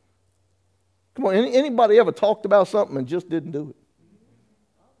 Come on, anybody ever talked about something and just didn't do it?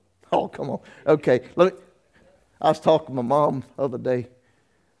 Oh, come on. Okay, I was talking to my mom the other day.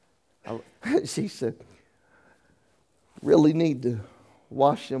 She said, really need to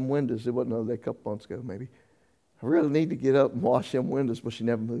wash them windows. It wasn't a couple months ago, maybe. I really need to get up and wash them windows, but she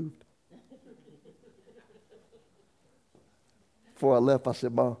never moved. Before I left, I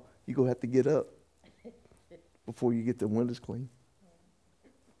said, Mom, you're going to have to get up before you get the windows clean.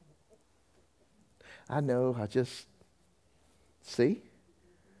 I know, See,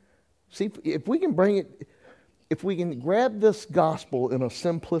 if we can bring it, if we can grab this gospel in a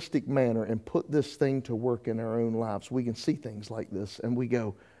simplistic manner and put this thing to work in our own lives, we can see things like this and we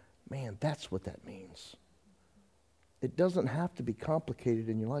go, man, that's what that means. It doesn't have to be complicated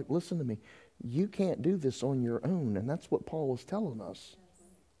in your life. Listen to me. You can't do this on your own, and that's what Paul is telling us.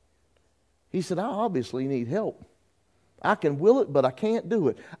 He said, I obviously need help. I can will it, but I can't do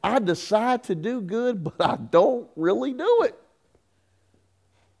it. I decide to do good, but I don't really do it.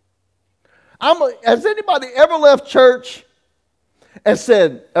 Has anybody ever left church and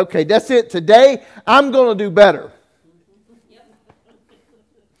said, okay, that's it. Today, I'm going to do better.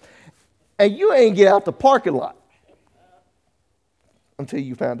 And you ain't get out the parking lot until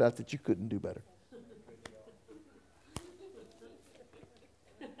you found out that you couldn't do better.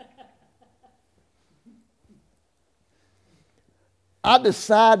 I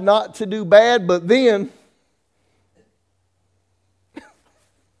decide not to do bad, but then,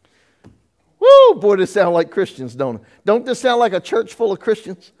 woo, boy, this sounds like Christians, don't it? Don't this sound like a church full of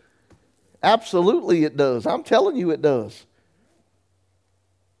Christians? Absolutely it does. I'm telling you it does.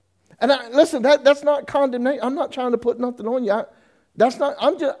 And listen, that's not condemnation. I'm not trying to put nothing on you.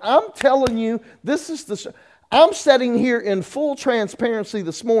 I'm telling you, I'm sitting here in full transparency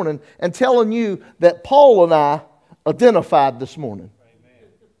this morning and telling you that Paul and I identified this morning.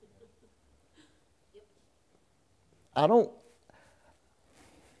 I don't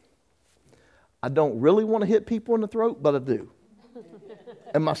really want to hit people in the throat, but I do.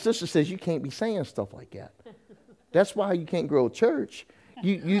 And my sister says you can't be saying stuff like that. That's why you can't grow a church.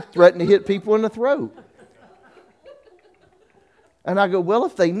 You threaten to hit people in the throat. And I go, well,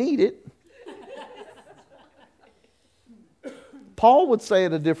 if they need it. Paul would say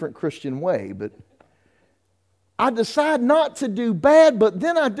it a different Christian way, but I decide not to do bad, but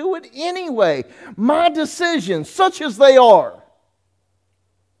then I do it anyway. My decisions, such as they are,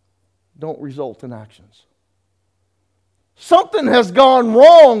 don't result in actions. Something has gone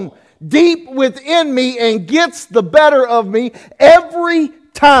wrong deep within me and gets the better of me every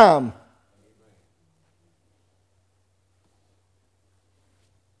time.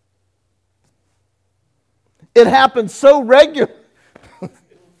 It happens so regular.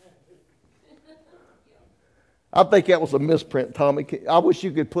 I think that was a misprint, Tommy. I wish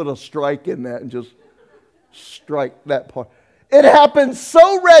you could put a strike in that and just strike that part. It happens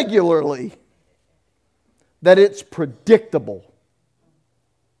so regularly that it's predictable.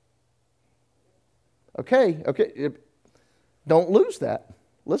 Okay. Don't lose that.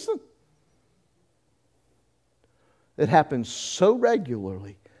 Listen. It happens so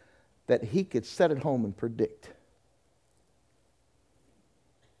regularly that he could sit at home and predict.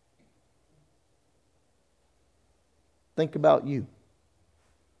 Think about you.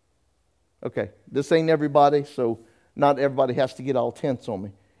 Okay, this ain't everybody, so not everybody has to get all tense on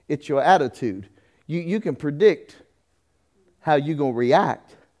me. It's your attitude. You can predict how you're going to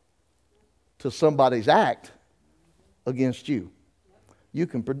react to somebody's act against you. You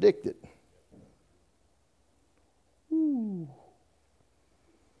can predict it. Ooh.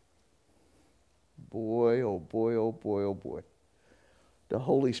 Boy, oh boy, oh boy, oh boy. The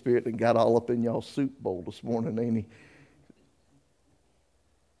Holy Spirit that got all up in y'all's soup bowl this morning, ain't he?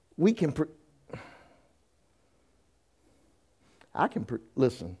 We can,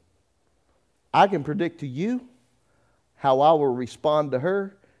 listen, I can predict to you how I will respond to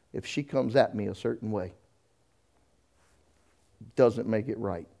her if she comes at me a certain way. Doesn't make it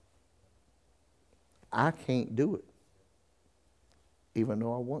right. I can't do it, even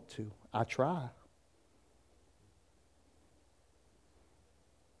though I want to. I try.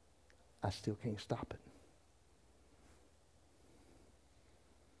 I still can't stop it.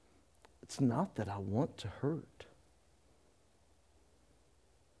 It's not that I want to hurt.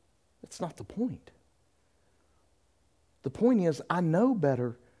 That's not the point. The point is, I know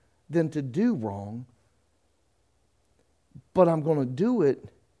better than to do wrong, but I'm going to do it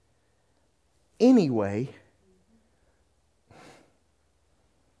anyway.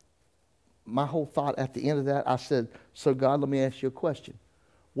 My whole thought at the end of that, I said, so God, let me ask you a question.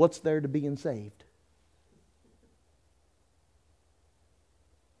 What's there to being saved?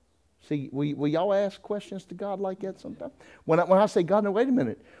 See, will y'all ask questions to God like that sometimes? When I say, God, no, wait a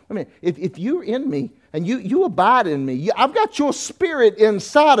minute. If you're in me and you abide in me, I've got your spirit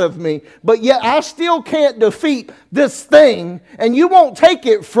inside of me, but yet I still can't defeat this thing, and you won't take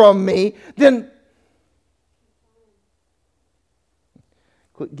it from me, then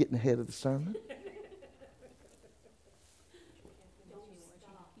quit getting ahead of the sermon.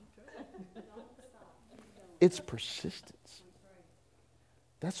 It's persistence.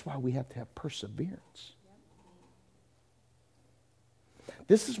 That's why we have to have perseverance.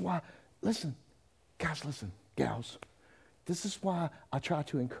 This is why, listen, guys, listen. gals, this is why I try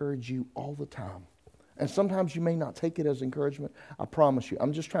to encourage you all the time. And sometimes you may not take it as encouragement. I promise you.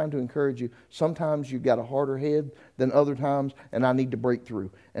 I'm just trying to encourage you. Sometimes you've got a harder head than other times, and I need to break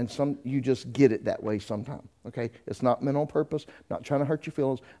through. And you just get it that way sometimes. Okay? It's not meant on purpose. Not trying to hurt your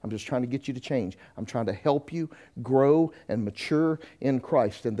feelings. I'm just trying to get you to change. I'm trying to help you grow and mature in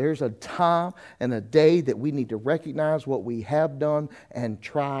Christ. And there's a time and a day that we need to recognize what we have done and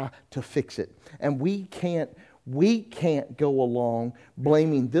try to fix it. And we can't go along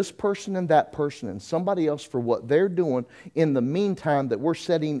blaming this person and that person and somebody else for what they're doing in the meantime that we're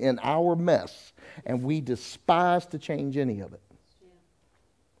sitting in our mess, and we despise to change any of it.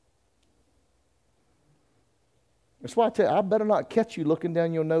 That's why I tell you, I better not catch you looking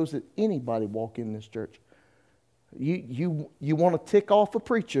down your nose at anybody walk in this church. You want to tick off a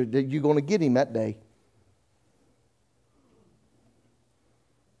preacher, that you're going to get him that day.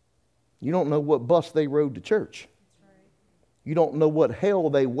 You don't know what bus they rode to church. That's right. You don't know what hell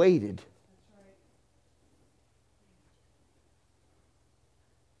they waded. That's right.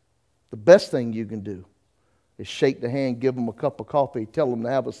 The best thing you can do is shake the hand, give them a cup of coffee, tell them to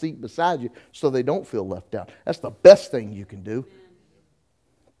have a seat beside you so they don't feel left out. That's the best thing you can do.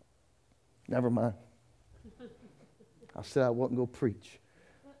 Never mind. I said I wasn't going to preach.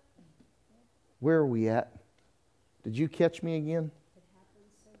 Where are we at? Did you catch me again?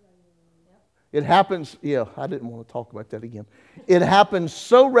 It happens, yeah, I didn't want to talk about that again. It happens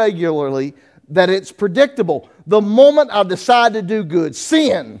so regularly that it's predictable. The moment I decide to do good,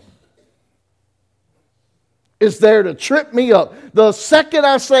 sin is there to trip me up. The second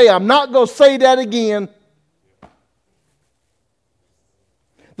I say, I'm not going to say that again.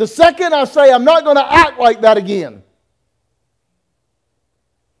 The second I say, I'm not going to act like that again.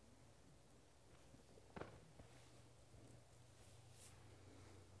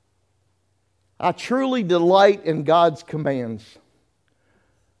 I truly delight in God's commands.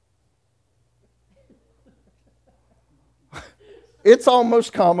 It's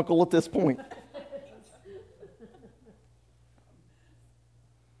almost comical at this point.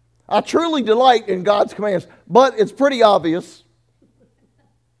 I truly delight in God's commands, but it's pretty obvious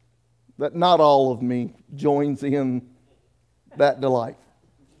that not all of me joins in that delight.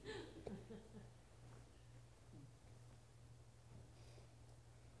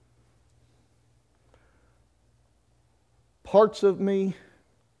 Parts of me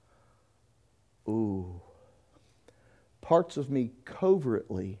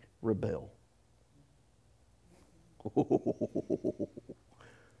covertly rebel.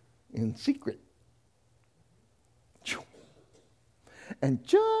 In secret. And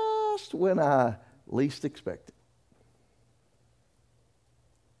just when I least expect it,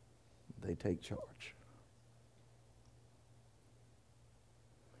 they take charge.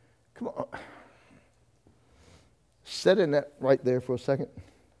 Come on. Sit in that right there for a second.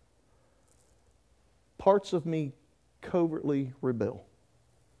 Parts of me covertly rebel.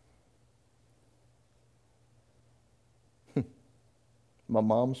 My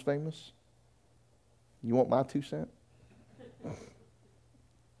mom's famous. You want my 2 cents?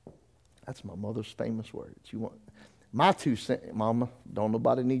 That's my mother's famous words. You want my 2 cents, Mama? Don't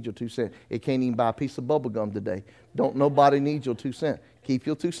nobody need your 2 cents. It can't even buy a piece of bubble gum today. Don't nobody need your 2 cents. Keep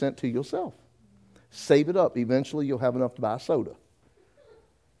your 2 cents to yourself. Save it up. Eventually, you'll have enough to buy a soda.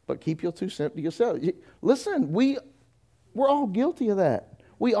 But keep your 2 cents to yourself. Listen, we're all guilty of that.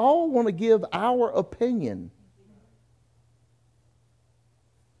 We all want to give our opinion.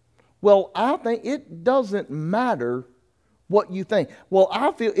 Well, I think it doesn't matter what you think. Well,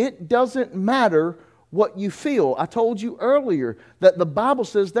 I feel it doesn't matter what you feel. I told you earlier that the Bible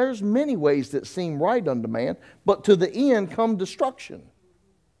says there's many ways that seem right unto man, but to the end come destruction.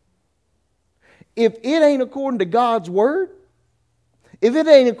 If it ain't according to God's word, if it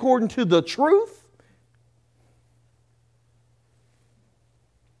ain't according to the truth,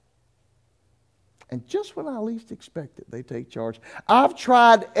 and just when I least expect it, they take charge. I've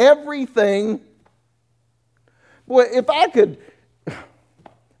tried everything. Boy, if I could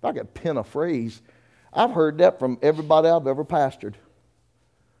pin a phrase, I've heard that from everybody I've ever pastored.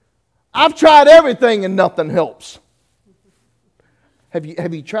 I've tried everything and nothing helps. Have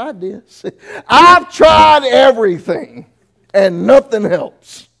you tried this? I've tried everything and nothing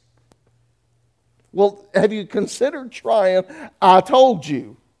helps. Well, have you considered trying? I told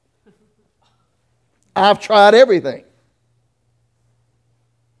you. I've tried everything.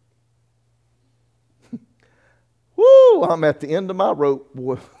 Woo, I'm at the end of my rope,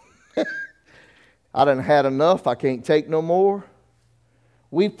 boy. I done had enough. I can't take no more.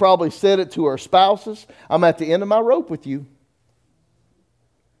 We've probably said it to our spouses. I'm at the end of my rope with you.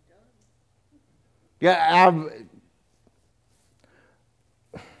 Yeah,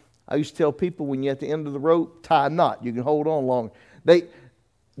 I used to tell people when you're at the end of the rope, tie a knot. You can hold on longer.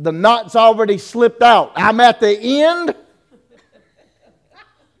 The knot's already slipped out. I'm at the end.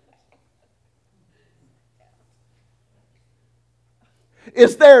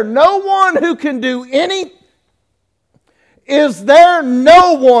 Is there no one who can do any? Is there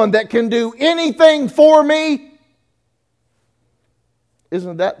no one that can do anything for me?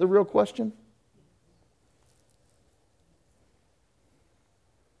 Isn't that the real question?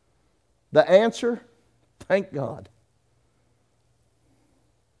 The answer, thank God,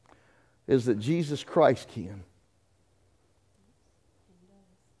 is that Jesus Christ can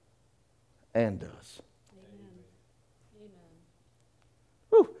and does.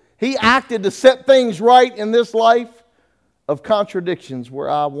 Whew. He acted to set things right in this life of contradictions where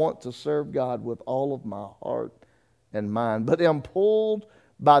I want to serve God with all of my heart and mind, but am pulled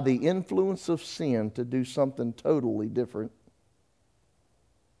by the influence of sin to do something totally different.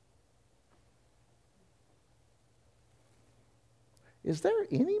 Is there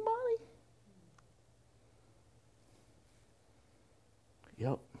anybody?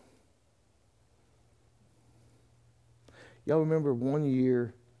 Yep. Y'all remember one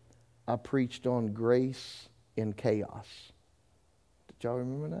year I preached on grace in chaos. Did y'all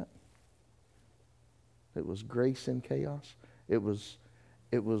remember that? It was grace in chaos. It was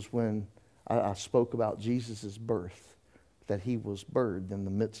when I spoke about Jesus' birth, that he was birthed in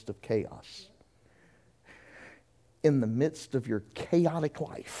the midst of chaos. In the midst of your chaotic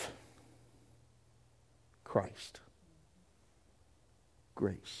life, Christ.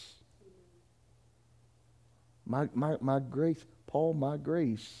 Grace. My grace, Paul, my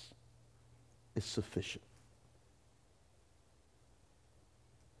grace is sufficient.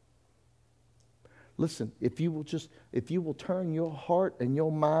 Listen, if you will turn your heart and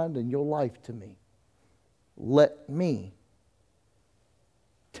your mind and your life to me, let me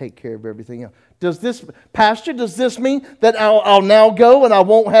take care of everything else. Pastor, does this mean that I'll now go and I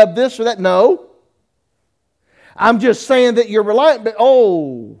won't have this or that? No. I'm just saying that you're reliant, but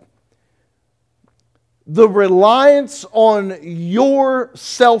the reliance on your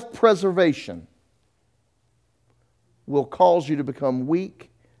self-preservation will cause you to become weak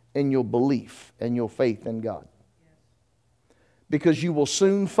in your belief and your faith in God. Because you will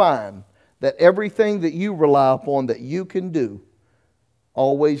soon find that everything that you rely upon that you can do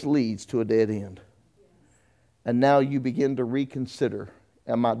always leads to a dead end. And now you begin to reconsider,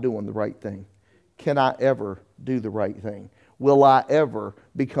 am I doing the right thing? Can I ever do the right thing? Will I ever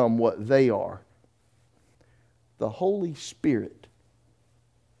become what they are? The Holy Spirit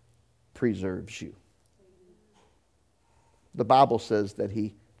preserves you. The Bible says that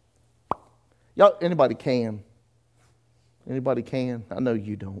y'all, anybody can? Anybody can? I know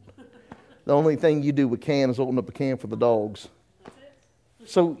you don't. The only thing you do with can is open up a can for the dogs.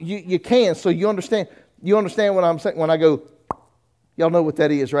 So you can. So you understand. You understand what I'm saying when I go. Y'all know what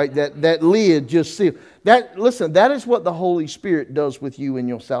that is, right? That lid just sealed. Listen, that is what the Holy Spirit does with you in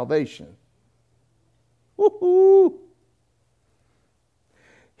your salvation. Woo-hoo.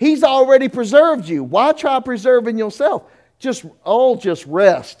 He's already preserved you. Why try preserving yourself? Just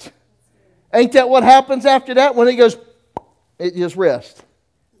rest. Ain't that what happens after that? When it goes, it just rests.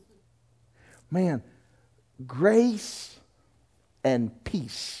 Man, grace and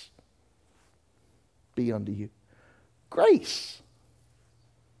peace be unto you. Grace.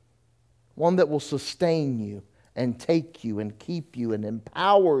 One that will sustain you and take you and keep you and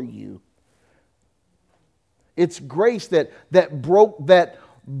empower you. It's grace that broke that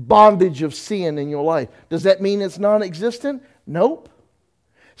bondage of sin in your life. Does that mean it's non-existent? Nope.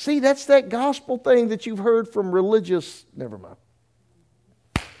 See, that's that gospel thing that you've heard from religious... Never mind.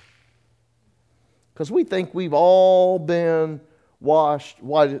 Because we think we've all been washed.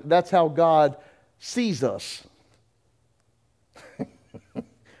 Why? That's how God sees us.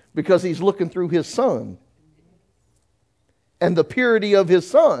 Because He's looking through His Son. And the purity of His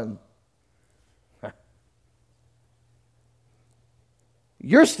Son.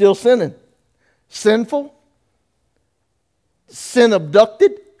 You're still sinning. Sinful. Sin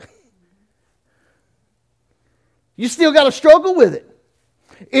abducted. You still got to struggle with it.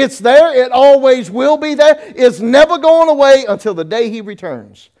 It's there. It always will be there. It's never going away until the day He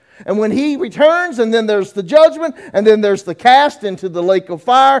returns. And when He returns, and then there's the judgment, and then there's the cast into the lake of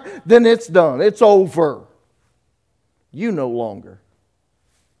fire, then it's done. It's over. You no longer.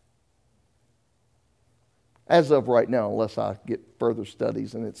 As of right now, unless I get further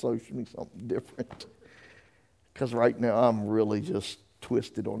studies and it shows me something different. Because right now I'm really just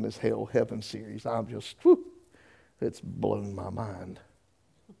twisted on this hell heaven series. I'm just, it's blown my mind.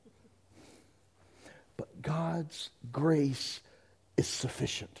 God's grace is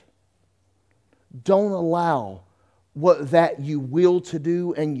sufficient. Don't allow what that you will to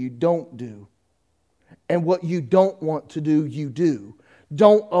do and you don't do, and what you don't want to do, you do.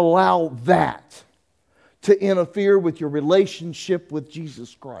 Don't allow that to interfere with your relationship with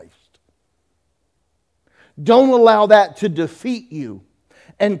Jesus Christ. Don't allow that to defeat you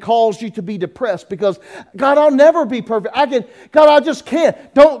and cause you to be depressed because, God, I'll never be perfect. God, I just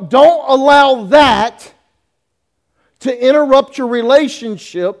can't. Don't allow that to interrupt your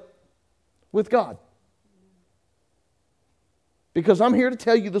relationship with God. Because I'm here to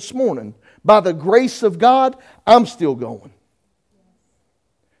tell you this morning, by the grace of God, I'm still going.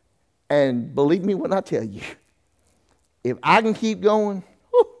 And believe me when I tell you, if I can keep going,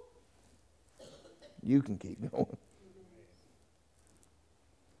 whew, you can keep going.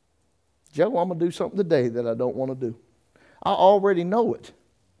 Joe, I'm going to do something today that I don't want to do. I already know it.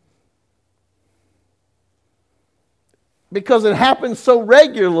 Because it happens so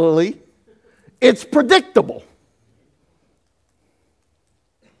regularly, it's predictable.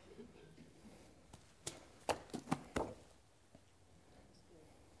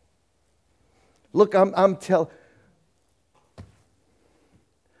 Look, I'm telling,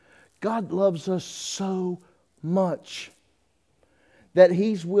 God loves us so much that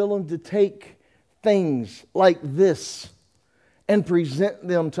He's willing to take things like this and present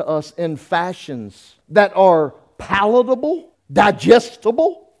them to us in fashions that are palatable,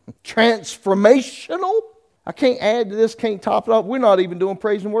 digestible, transformational. I can't add to this, can't top it up. We're not even doing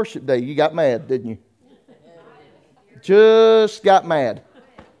praise and worship day. You got mad, didn't you? Just got mad.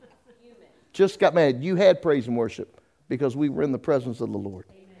 Just got mad. You had praise and worship because we were in the presence of the Lord.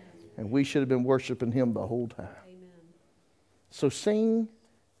 Amen. And we should have been worshiping Him the whole time. Amen. So sing.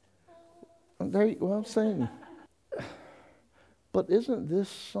 There you go, sing. But isn't this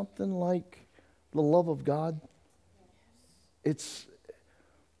something like the love of God? It's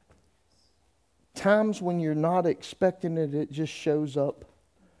times when you're not expecting it, it just shows up.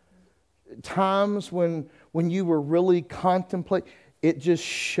 Times when you were really contemplating, it just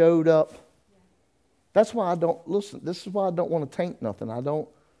showed up. That's why I don't, listen, this is why I don't want to taint nothing.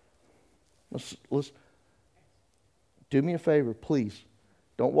 Let's do me a favor, please.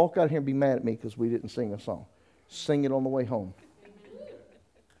 Don't walk out here and be mad at me because we didn't sing a song. Sing it on the way home.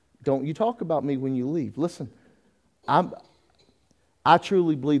 Don't you talk about me when you leave. Listen, I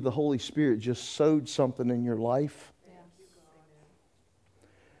truly believe the Holy Spirit just sowed something in your life.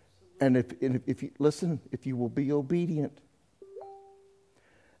 And if you listen, if you will be obedient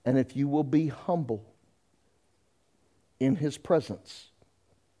and if you will be humble in His presence,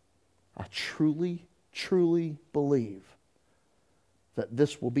 I truly, truly believe that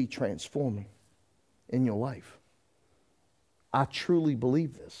this will be transforming in your life. I truly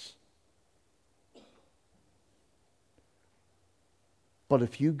believe this. But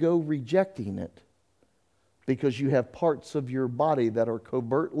if you go rejecting it because you have parts of your body that are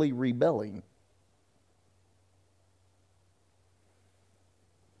covertly rebelling,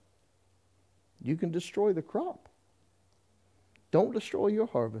 you can destroy the crop. Don't destroy your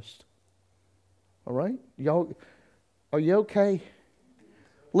harvest. All right? Y'all, are you okay?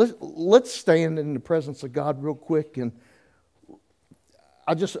 Let's stand in the presence of God real quick, and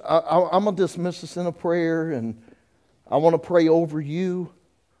I'm going to dismiss this in a prayer, and I want to pray over you.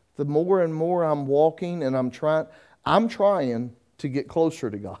 The more and more I'm walking and I'm trying to get closer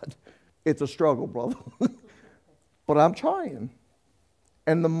to God. It's a struggle, brother. But I'm trying.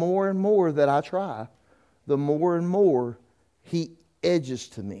 And the more and more that I try, the more and more He edges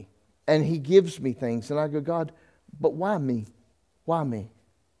to me. And He gives me things. And I go, God, but why me? Why me?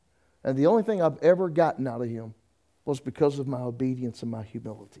 And the only thing I've ever gotten out of Him was because of my obedience and my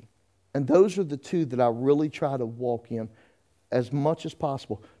humility. And those are the two that I really try to walk in as much as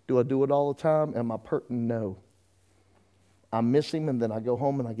possible. Do I do it all the time? Am I pertinent? No. I miss Him and then I go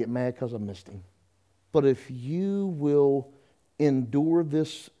home and I get mad because I missed Him. But if you will endure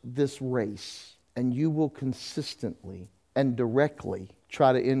this race and you will consistently and directly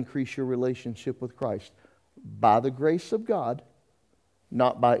try to increase your relationship with Christ by the grace of God,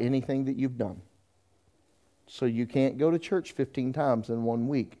 not by anything that you've done. So you can't go to church 15 times in 1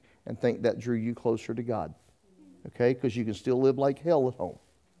 week and think that drew you closer to God. Okay? Because you can still live like hell at home.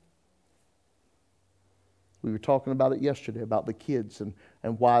 We were talking about it yesterday, about the kids and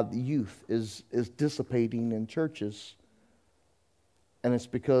why the youth is dissipating in churches. And it's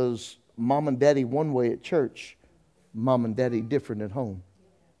because mom and daddy one way at church, mom and daddy different at home.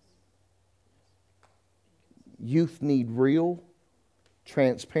 Youth need real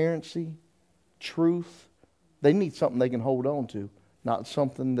transparency, truth. They need something they can hold on to, not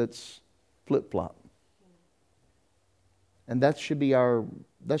something that's flip-flop. And that should be our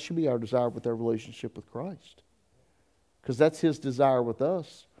desire with our relationship with Christ. Because that's His desire with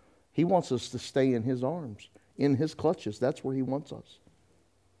us. He wants us to stay in His arms, in His clutches. That's where He wants us.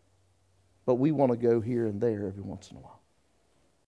 But we want to go here and there every once in a while.